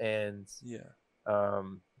practice. And Yeah.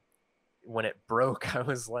 um, when it broke I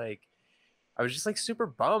was just like super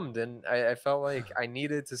bummed, and I felt like I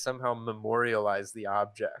needed to somehow memorialize the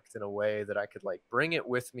object in a way that I could like bring it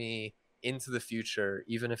with me into the future,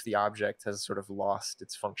 even if the object has sort of lost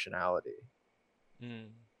its functionality. Mm.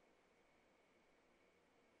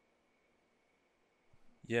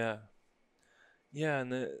 Yeah. Yeah,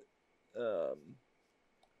 and um,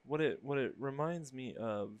 what it reminds me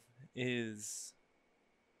of is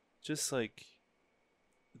just like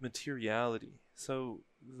materiality. So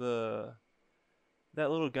the that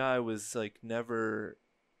little guy was like never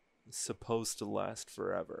supposed to last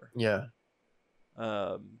forever. Yeah.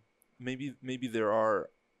 Um, maybe there are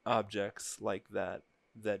objects like that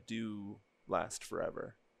that do last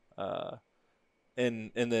forever. Uh,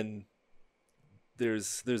 and then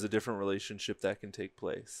there's a different relationship that can take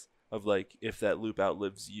place of like if that loop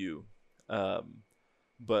outlives you. Um,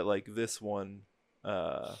 but like this one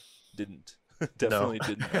uh didn't. No. Definitely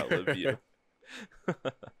didn't outlive you.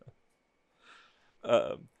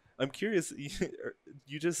 um I'm curious,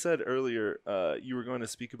 you just said earlier you were going to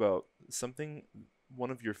speak about something,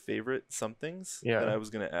 one of your favorite somethings that Yeah. I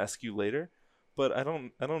was going to ask you later, but I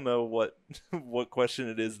don't know what what question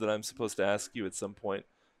it is that I'm supposed to ask you at some point.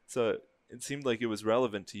 So it seemed like it was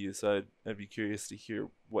relevant to you, so I'd be curious to hear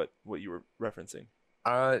what you were referencing.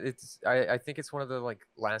 I think it's one of the like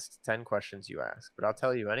last 10 questions you ask, but I'll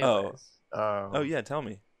tell you Oh. anyways. Oh yeah, tell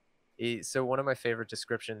me. So one of my favorite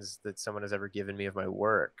descriptions that someone has ever given me of my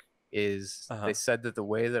work is they Uh-huh. said that the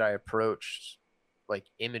way that I approached like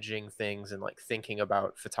imaging things and like thinking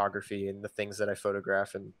about photography and the things that I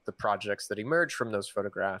photograph and the projects that emerge from those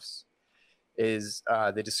photographs is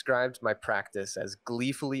they described my practice as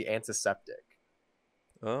gleefully antiseptic.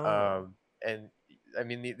 Oh. And I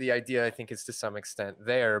mean, the idea I think is to some extent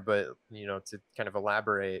there, but to kind of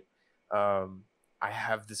elaborate, um, I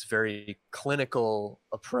have this very clinical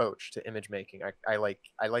approach to image making. I like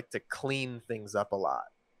to clean things up a lot.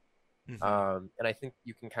 Mhm. And I think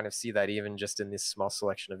you can kind of see that even just in this small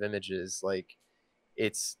selection of images. Like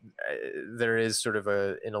it's there is sort of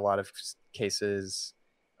in a lot of cases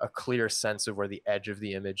a clear sense of where the edge of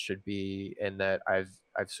the image should be, and that I've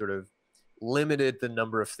sort of limited the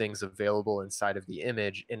number of things available inside of the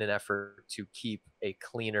image in an effort to keep a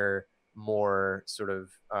cleaner, more sort of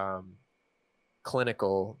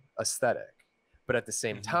clinical aesthetic. But at the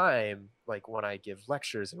same Mhm. time, like when I give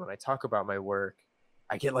lectures and when I talk about my work,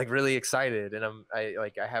 I get like really excited, and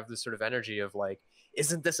I have this sort of energy of like,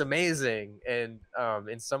 isn't this amazing? And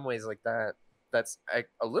in some ways like that's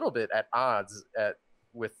a little bit at odds at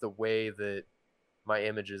with the way that my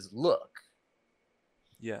images look.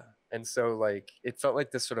 Yeah. And so like it felt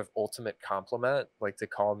like this sort of ultimate compliment, like to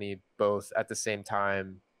call me both at the same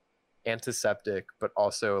time antiseptic, but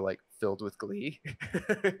also like filled with glee.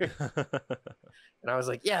 And I was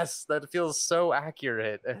like, yes, that feels so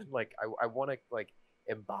accurate. And like, I want to like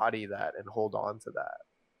embody that and hold on to that.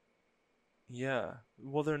 Yeah.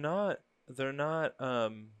 Well, they're not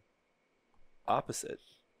opposite.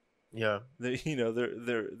 Yeah.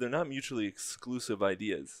 They're not mutually exclusive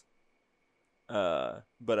ideas. But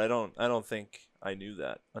I don't think I knew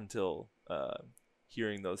that until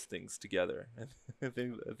hearing those things together. I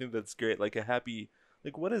think that's great. Like a happy,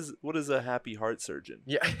 like what is a happy heart surgeon?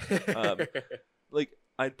 Yeah. Um, like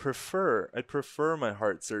I'd prefer my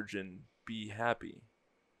heart surgeon be happy,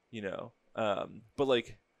 but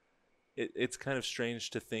like it's kind of strange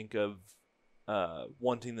to think of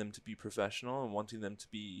wanting them to be professional and wanting them to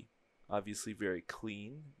be obviously very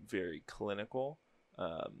clean, very clinical,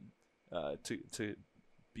 to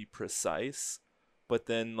be precise, but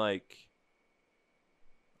then like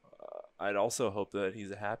I'd also hope that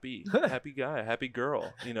he's a happy guy, a happy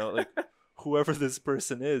girl, like whoever this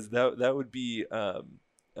person is, that would be uh,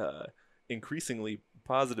 increasingly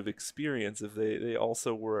positive experience if they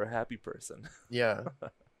also were a happy person, Yeah.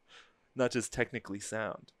 not just technically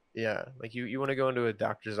sound. Yeah. Like you want to go into a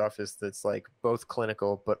doctor's office that's like both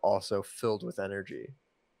clinical but also filled with energy.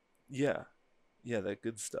 Yeah, yeah, that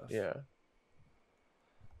good stuff. Yeah.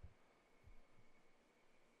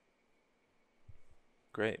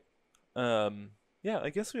 Great. Yeah,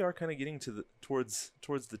 I guess we are kind of getting towards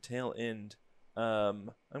the tail end.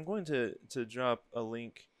 I'm going to drop a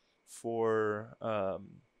link for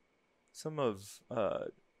some of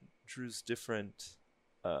Drew's different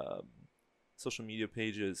um, social media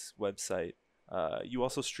pages, website. You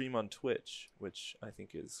also stream on Twitch, which I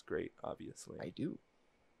think is great, obviously. I do.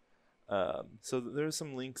 So there's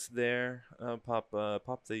some links there. Pop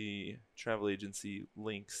the travel agency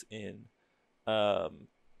links in. Um,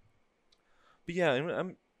 but yeah,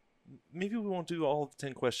 maybe we won't do all of the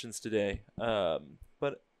 10 questions today.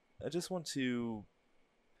 But I just want to.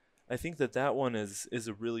 I think that one is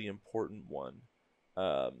a really important one,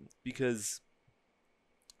 because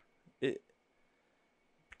it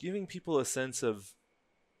giving people a sense of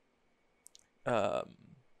um,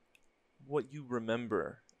 what you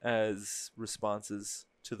remember as responses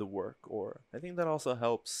to the work, or I think that also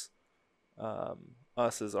helps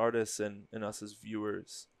us as artists and us as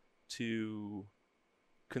viewers to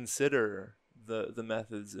consider the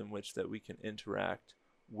methods in which that we can interact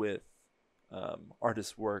with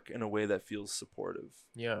artists' work in a way that feels supportive,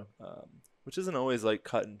 Yeah. which isn't always like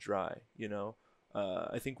cut and dry.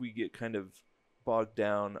 I think we get kind of bogged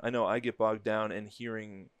down. I know I get bogged down in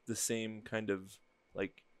hearing the same kind of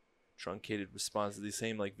like truncated responses, these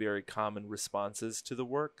same like very common responses to the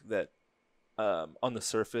work that on the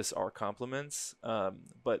surface are compliments,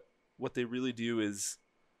 but what they really do is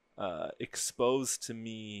expose to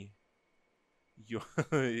me, you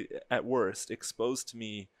at worst, expose to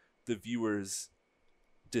me the viewer's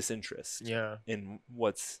disinterest Yeah. in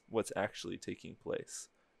what's actually taking place.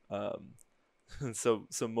 Um, so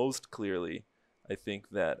most clearly, I think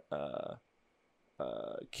that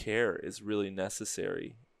care is really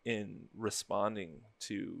necessary in responding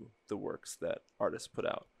to the works that artists put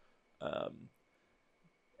out. Um,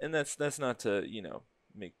 and that's not to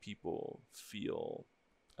make people feel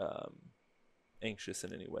um, anxious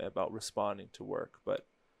in any way about responding to work, but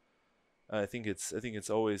I think it's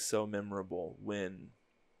always so memorable when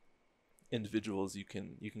individuals you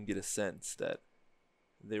can get a sense that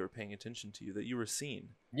they were paying attention to you, that you were seen,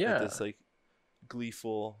 that Yeah. this like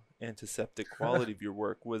gleeful antiseptic quality of your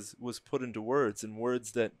work was put into words, and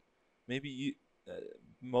words that maybe you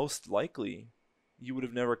most likely you would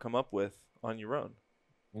have never come up with on your own.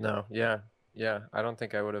 No, yeah. Yeah. I don't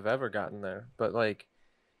think I would have ever gotten there. But like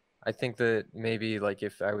I think that maybe like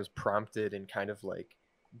if I was prompted and kind of like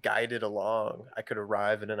guided along, I could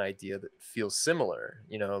arrive at an idea that feels similar,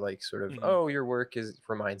 like sort of, Hmm. oh, your work is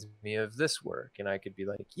reminds me of this work. And I could be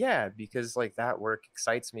like, yeah, because like that work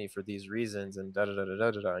excites me for these reasons and da da da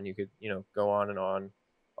da da da. And you could, go on and on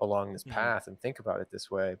along this Hmm. path and think about it this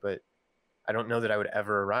way. But I don't know that I would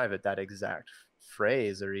ever arrive at that exact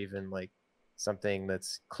phrase or even like something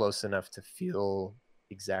that's close enough to feel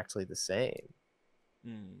exactly the same.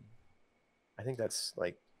 Mm. I think that's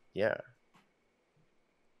like, yeah.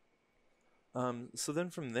 So then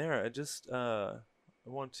from there, I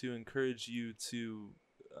want to encourage you to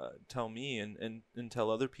tell me and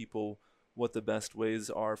tell other people what the best ways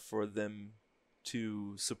are for them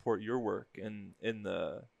to support your work and in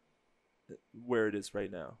the where it is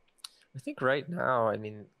right now. I think right now, I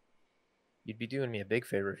mean, you'd be doing me a big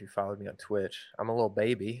favor if you followed me on Twitch. I'm a little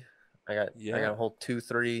baby. I got Yeah. a whole 2,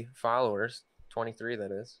 3 followers, 23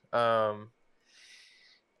 that is.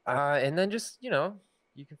 And then just, you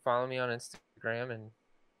can follow me on Instagram and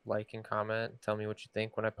like and comment, tell me what you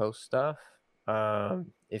think when I post stuff.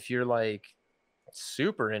 If you're like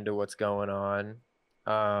super into what's going on,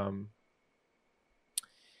 um,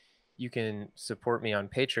 you can support me on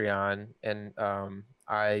Patreon, and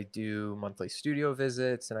I do monthly studio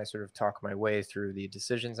visits, and I sort of talk my way through the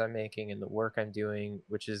decisions I'm making and the work I'm doing,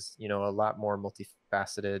 which is, a lot more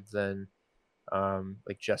multifaceted than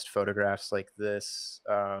like just photographs like this.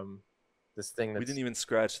 This thing We didn't that's even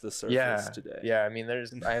scratch the surface yeah, today. yeah. I mean,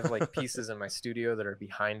 I have like pieces in my studio that are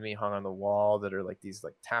behind me, hung on the wall, that are like these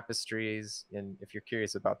like tapestries. And if you're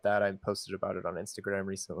curious about that, I posted about it on Instagram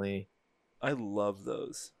recently. I love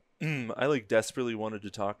those. I like desperately wanted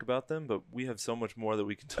to talk about them, but we have so much more that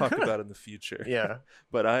we can talk about in the future. Yeah,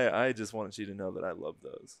 But I just wanted you to know that I love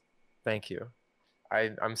those. thank you.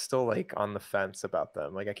 I'm still like on the fence about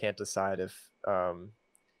them. Like I can't decide if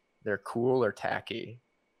they're cool or tacky.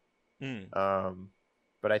 Mm, Um,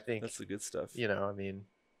 but I think, that's the good stuff. I mean,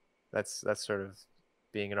 that's sort of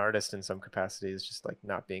being an artist in some capacity, is just like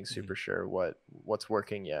not being Hmm. super sure what's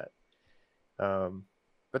working yet. Um,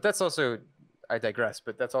 but that's also, I digress,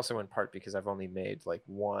 but that's also in part because I've only made like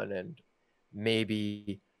one and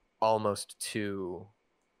maybe almost two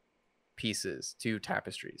pieces, two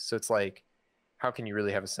tapestries. So it's like, how can you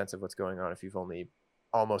really have a sense of what's going on if you've only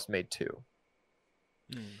almost made two?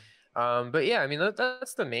 Mm. But yeah, I mean,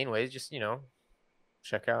 that's the main way. Just,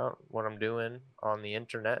 check out what I'm doing on the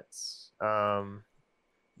internets.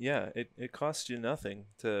 Yeah, it costs you nothing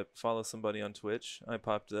to follow somebody on Twitch. I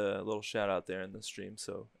popped a little shout out there in the stream,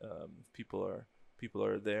 so if people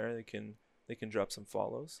are there, they can drop some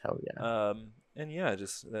follows. Hell yeah. And yeah,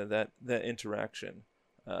 just that interaction,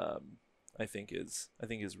 um, I think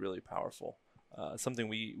is really powerful. Something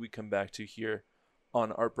we come back to here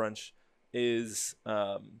on Art Brunch is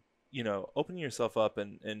opening yourself up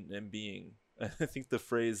and being. I think the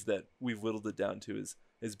phrase that we've whittled it down to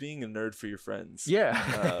is being a nerd for your friends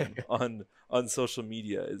Yeah. on social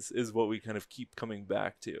media is what we kind of keep coming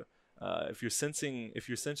back to. If you're sensing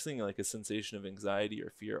like a sensation of anxiety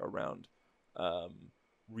or fear around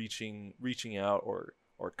reaching out or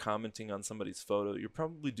commenting on somebody's photo, you're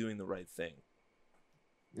probably doing the right thing,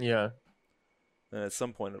 Yeah. and at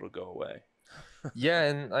some point it'll go away. Yeah,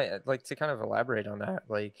 and I like to kind of elaborate on that.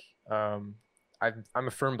 Like, I'm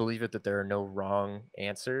a firm believer that there are no wrong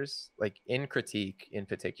answers, like in critique in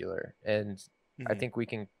particular. And I Hmm. think we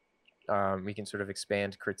can sort of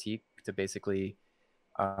expand critique to basically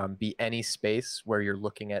be any space where you're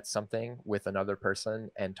looking at something with another person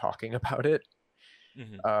and talking about it.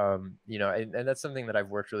 Hmm. And that's something that I've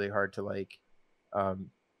worked really hard to like um,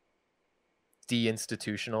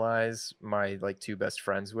 deinstitutionalize my like two best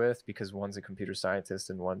friends with, because one's a computer scientist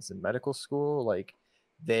and one's in medical school. Like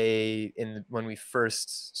they in when we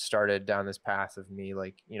first started down this path of me,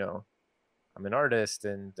 like, I'm an artist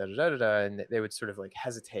and da da da da da, and they would sort of like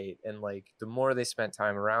hesitate. And like the more they spent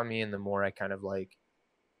time around me and the more I kind of like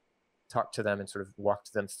talked to them and sort of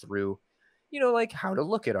walked them through, like how to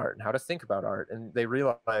look at art and how to think about art. And they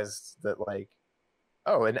realized that like,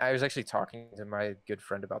 oh, and I was actually talking to my good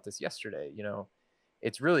friend about this yesterday.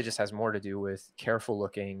 It's really just has more to do with careful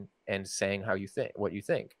looking and saying how you think, what you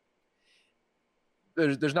think.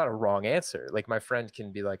 There's not a wrong answer. Like my friend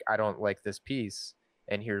can be like, I don't like this piece,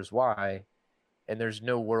 and here's why. And there's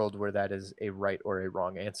no world where that is a right or a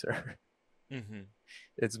wrong answer. Hmm.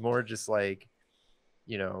 It's more just like,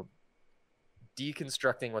 you know,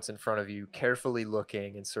 deconstructing what's in front of you, carefully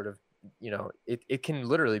looking, and sort of, it can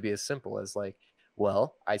literally be as simple as like,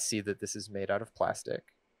 well, I see that this is made out of plastic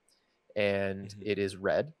and Hmm. it is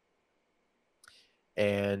red,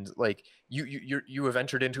 and like you have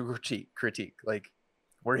entered into critique, like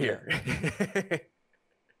we're Yeah. here.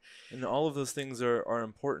 And all of those things are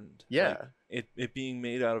important. Like Yeah, it being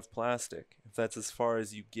made out of plastic, if that's as far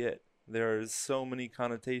as you get, there's so many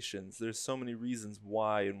connotations. There's so many reasons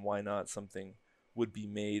why and why not something would be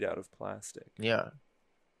made out of plastic. yeah,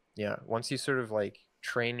 yeah. Once you sort of like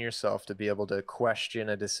train yourself to be able to question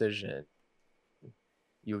a decision,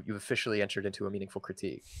 you officially entered into a meaningful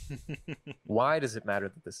critique. Why does it matter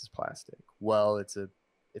that this is plastic? Well, it's a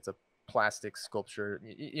plastic sculpture,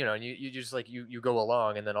 and you just like you go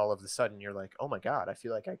along, and then all of a sudden you're like, oh my god, I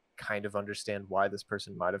feel like I kind of understand why this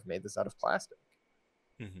person might have made this out of plastic.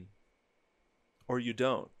 Hmm. Or you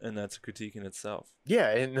don't, and that's a critique in itself. Yeah,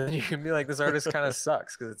 and then you can be like, this artist kind of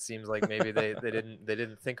sucks, because it seems like maybe they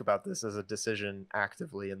didn't think about this as a decision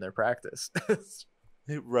actively in their practice.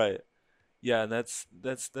 Right. Yeah, and that's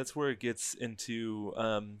where it gets into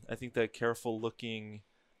I think that careful looking,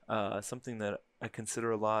 something that I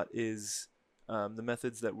consider a lot is the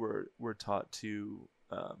methods that we're taught to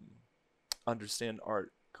um, understand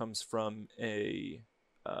art comes from a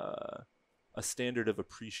standard of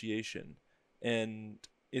appreciation, and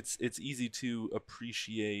it's easy to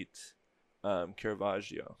appreciate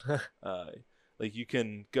Caravaggio. Uh, like you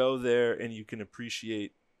can go there and you can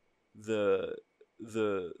appreciate the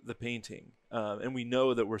the painting, and we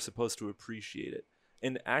know that we're supposed to appreciate it.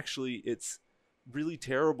 And actually, it's really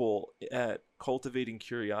terrible at cultivating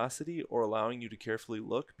curiosity or allowing you to carefully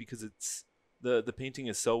look, because it's the painting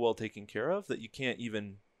is so well taken care of that you can't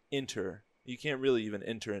even enter. You can't really even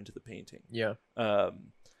enter into the painting. Yeah.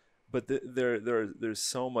 But there's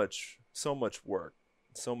so much work,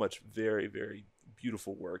 so much very very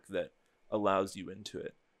beautiful work that allows you into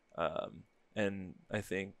it. And I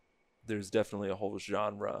think there's definitely a whole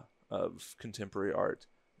genre of contemporary art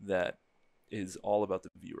that is all about the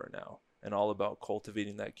viewer now, and all about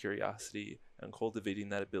cultivating that curiosity and cultivating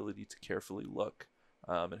that ability to carefully look.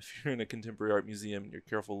 And if you're in a contemporary art museum and you're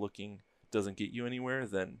careful looking doesn't get you anywhere,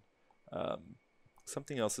 then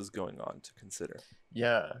something else is going on to consider.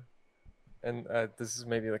 Yeah. And this is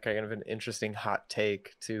maybe like kind of an interesting hot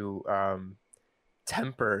take to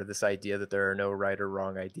temper this idea that there are no right or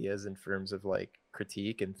wrong ideas in terms of like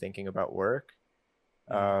critique and thinking about work.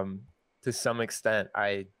 To some extent,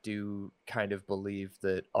 I do kind of believe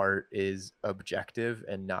that art is objective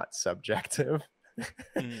and not subjective,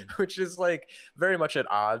 which is like very much at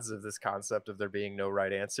odds of this concept of there being no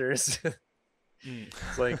right answers.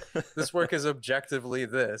 It's like this work is objectively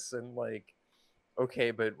this, and like,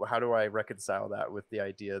 okay, but how do I reconcile that with the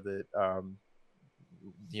idea that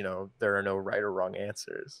there are no right or wrong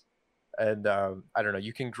answers? And I don't know,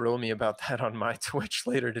 you can grill me about that on my Twitch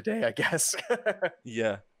later today, I guess.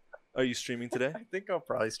 Yeah. Are you streaming today? I think I'll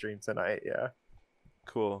probably stream tonight. Yeah.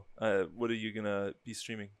 Cool. What are you gonna be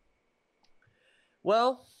streaming?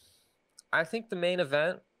 Well, I think the main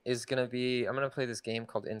event is gonna be I'm gonna play this game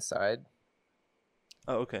called Inside.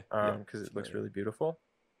 Oh, okay. Because it looks really beautiful.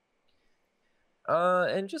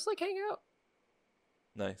 And just like hang out.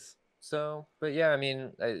 Nice. So, but yeah, I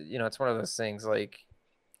mean, it's one of those things. Like,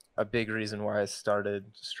 a big reason why I started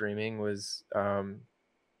streaming was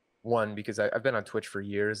one, because I've been on Twitch for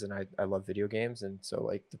years and I love video games, and so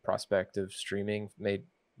like the prospect of streaming made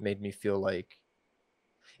me feel like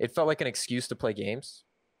it felt like an excuse to play games.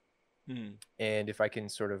 And if I can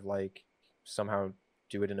sort of like somehow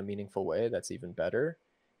do it in a meaningful way, that's even better.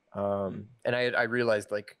 And I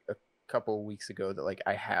realized like a couple weeks ago that like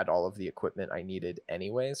I had all of the equipment I needed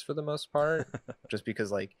anyways for the most part, just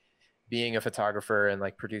because like being a photographer and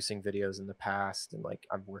like producing videos in the past, and like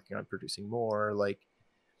I'm working on producing more, like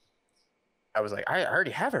I was like, I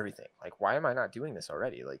already have everything. Like, why am I not doing this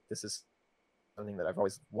already? Like, this is something that I've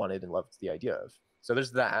always wanted and loved the idea of. So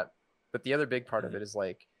there's that. But the other big part of it is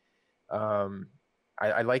like,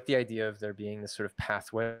 I like the idea of there being this sort of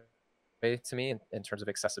pathway to me in terms of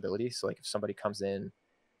accessibility. So like if somebody comes in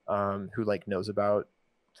who like knows about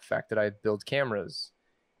the fact that I build cameras,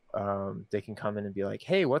 they can come in and be like,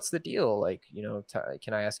 hey, what's the deal? Like,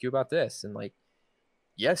 can I ask you about this? And like,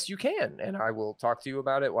 yes, you can. And I will talk to you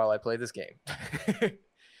about it while I play this game.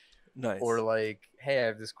 Nice. Or like, hey, I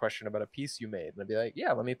have this question about a piece you made. And I'd be like,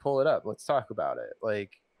 yeah, let me pull it up. Let's talk about it.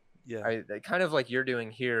 Like, yeah, I kind of like you're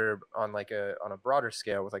doing here on like on a broader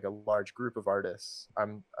scale with like a large group of artists.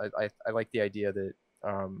 I like the idea that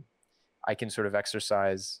I can sort of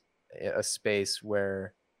exercise a space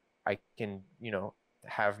where I can,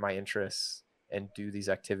 have my interests and do these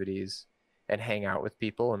activities and hang out with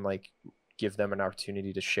people and like give them an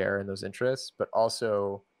opportunity to share in those interests, but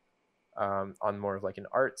also on more of like an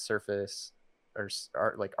art surface or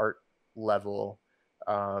art level,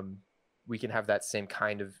 we can have that same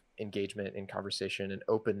kind of engagement and conversation and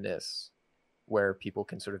openness where people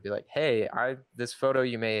can sort of be like, hey, this photo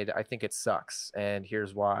you made, I think it sucks and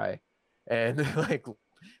here's why. And like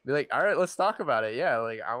be like, all right, let's talk about it. Yeah,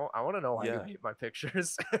 like I want to know why you hate my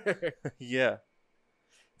pictures. Yeah.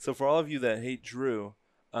 So for all of you that hate Drew,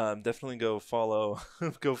 definitely go follow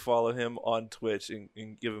him on Twitch and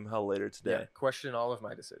give him hell later today. Yeah, question all of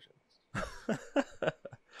my decisions.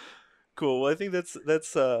 Cool. Well, I think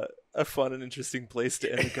that's a fun and interesting place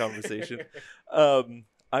to end the conversation.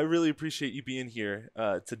 I really appreciate you being here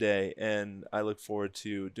today, and I look forward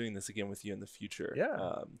to doing this again with you in the future.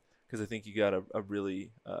 Yeah. Because I think you got a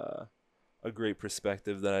really a great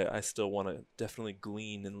perspective that I still want to definitely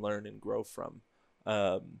glean and learn and grow from.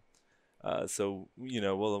 So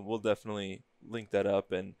we'll definitely link that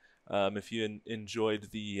up, and if you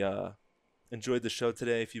enjoyed the show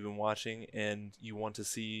today, if you've been watching and you want to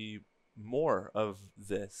see more of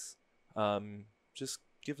this, just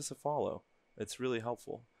give us a follow. It's really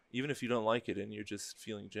helpful. even if you don't like it and you're just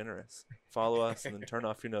feeling generous, follow us and then turn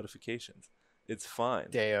off your notifications. It's fine.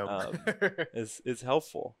 Damn. It's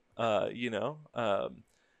helpful. And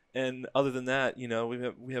other than that,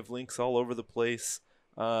 we have links all over the place.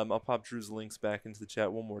 I'll pop Drew's links back into the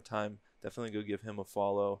chat one more time. Definitely go give him a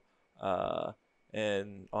follow.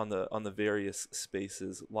 And on the various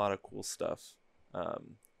spaces, a lot of cool stuff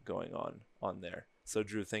going on there. So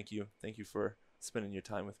Drew, thank you for spending your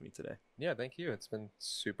time with me today. Yeah, thank you. It's been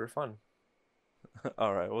super fun.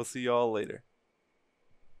 All right, we'll see you all later.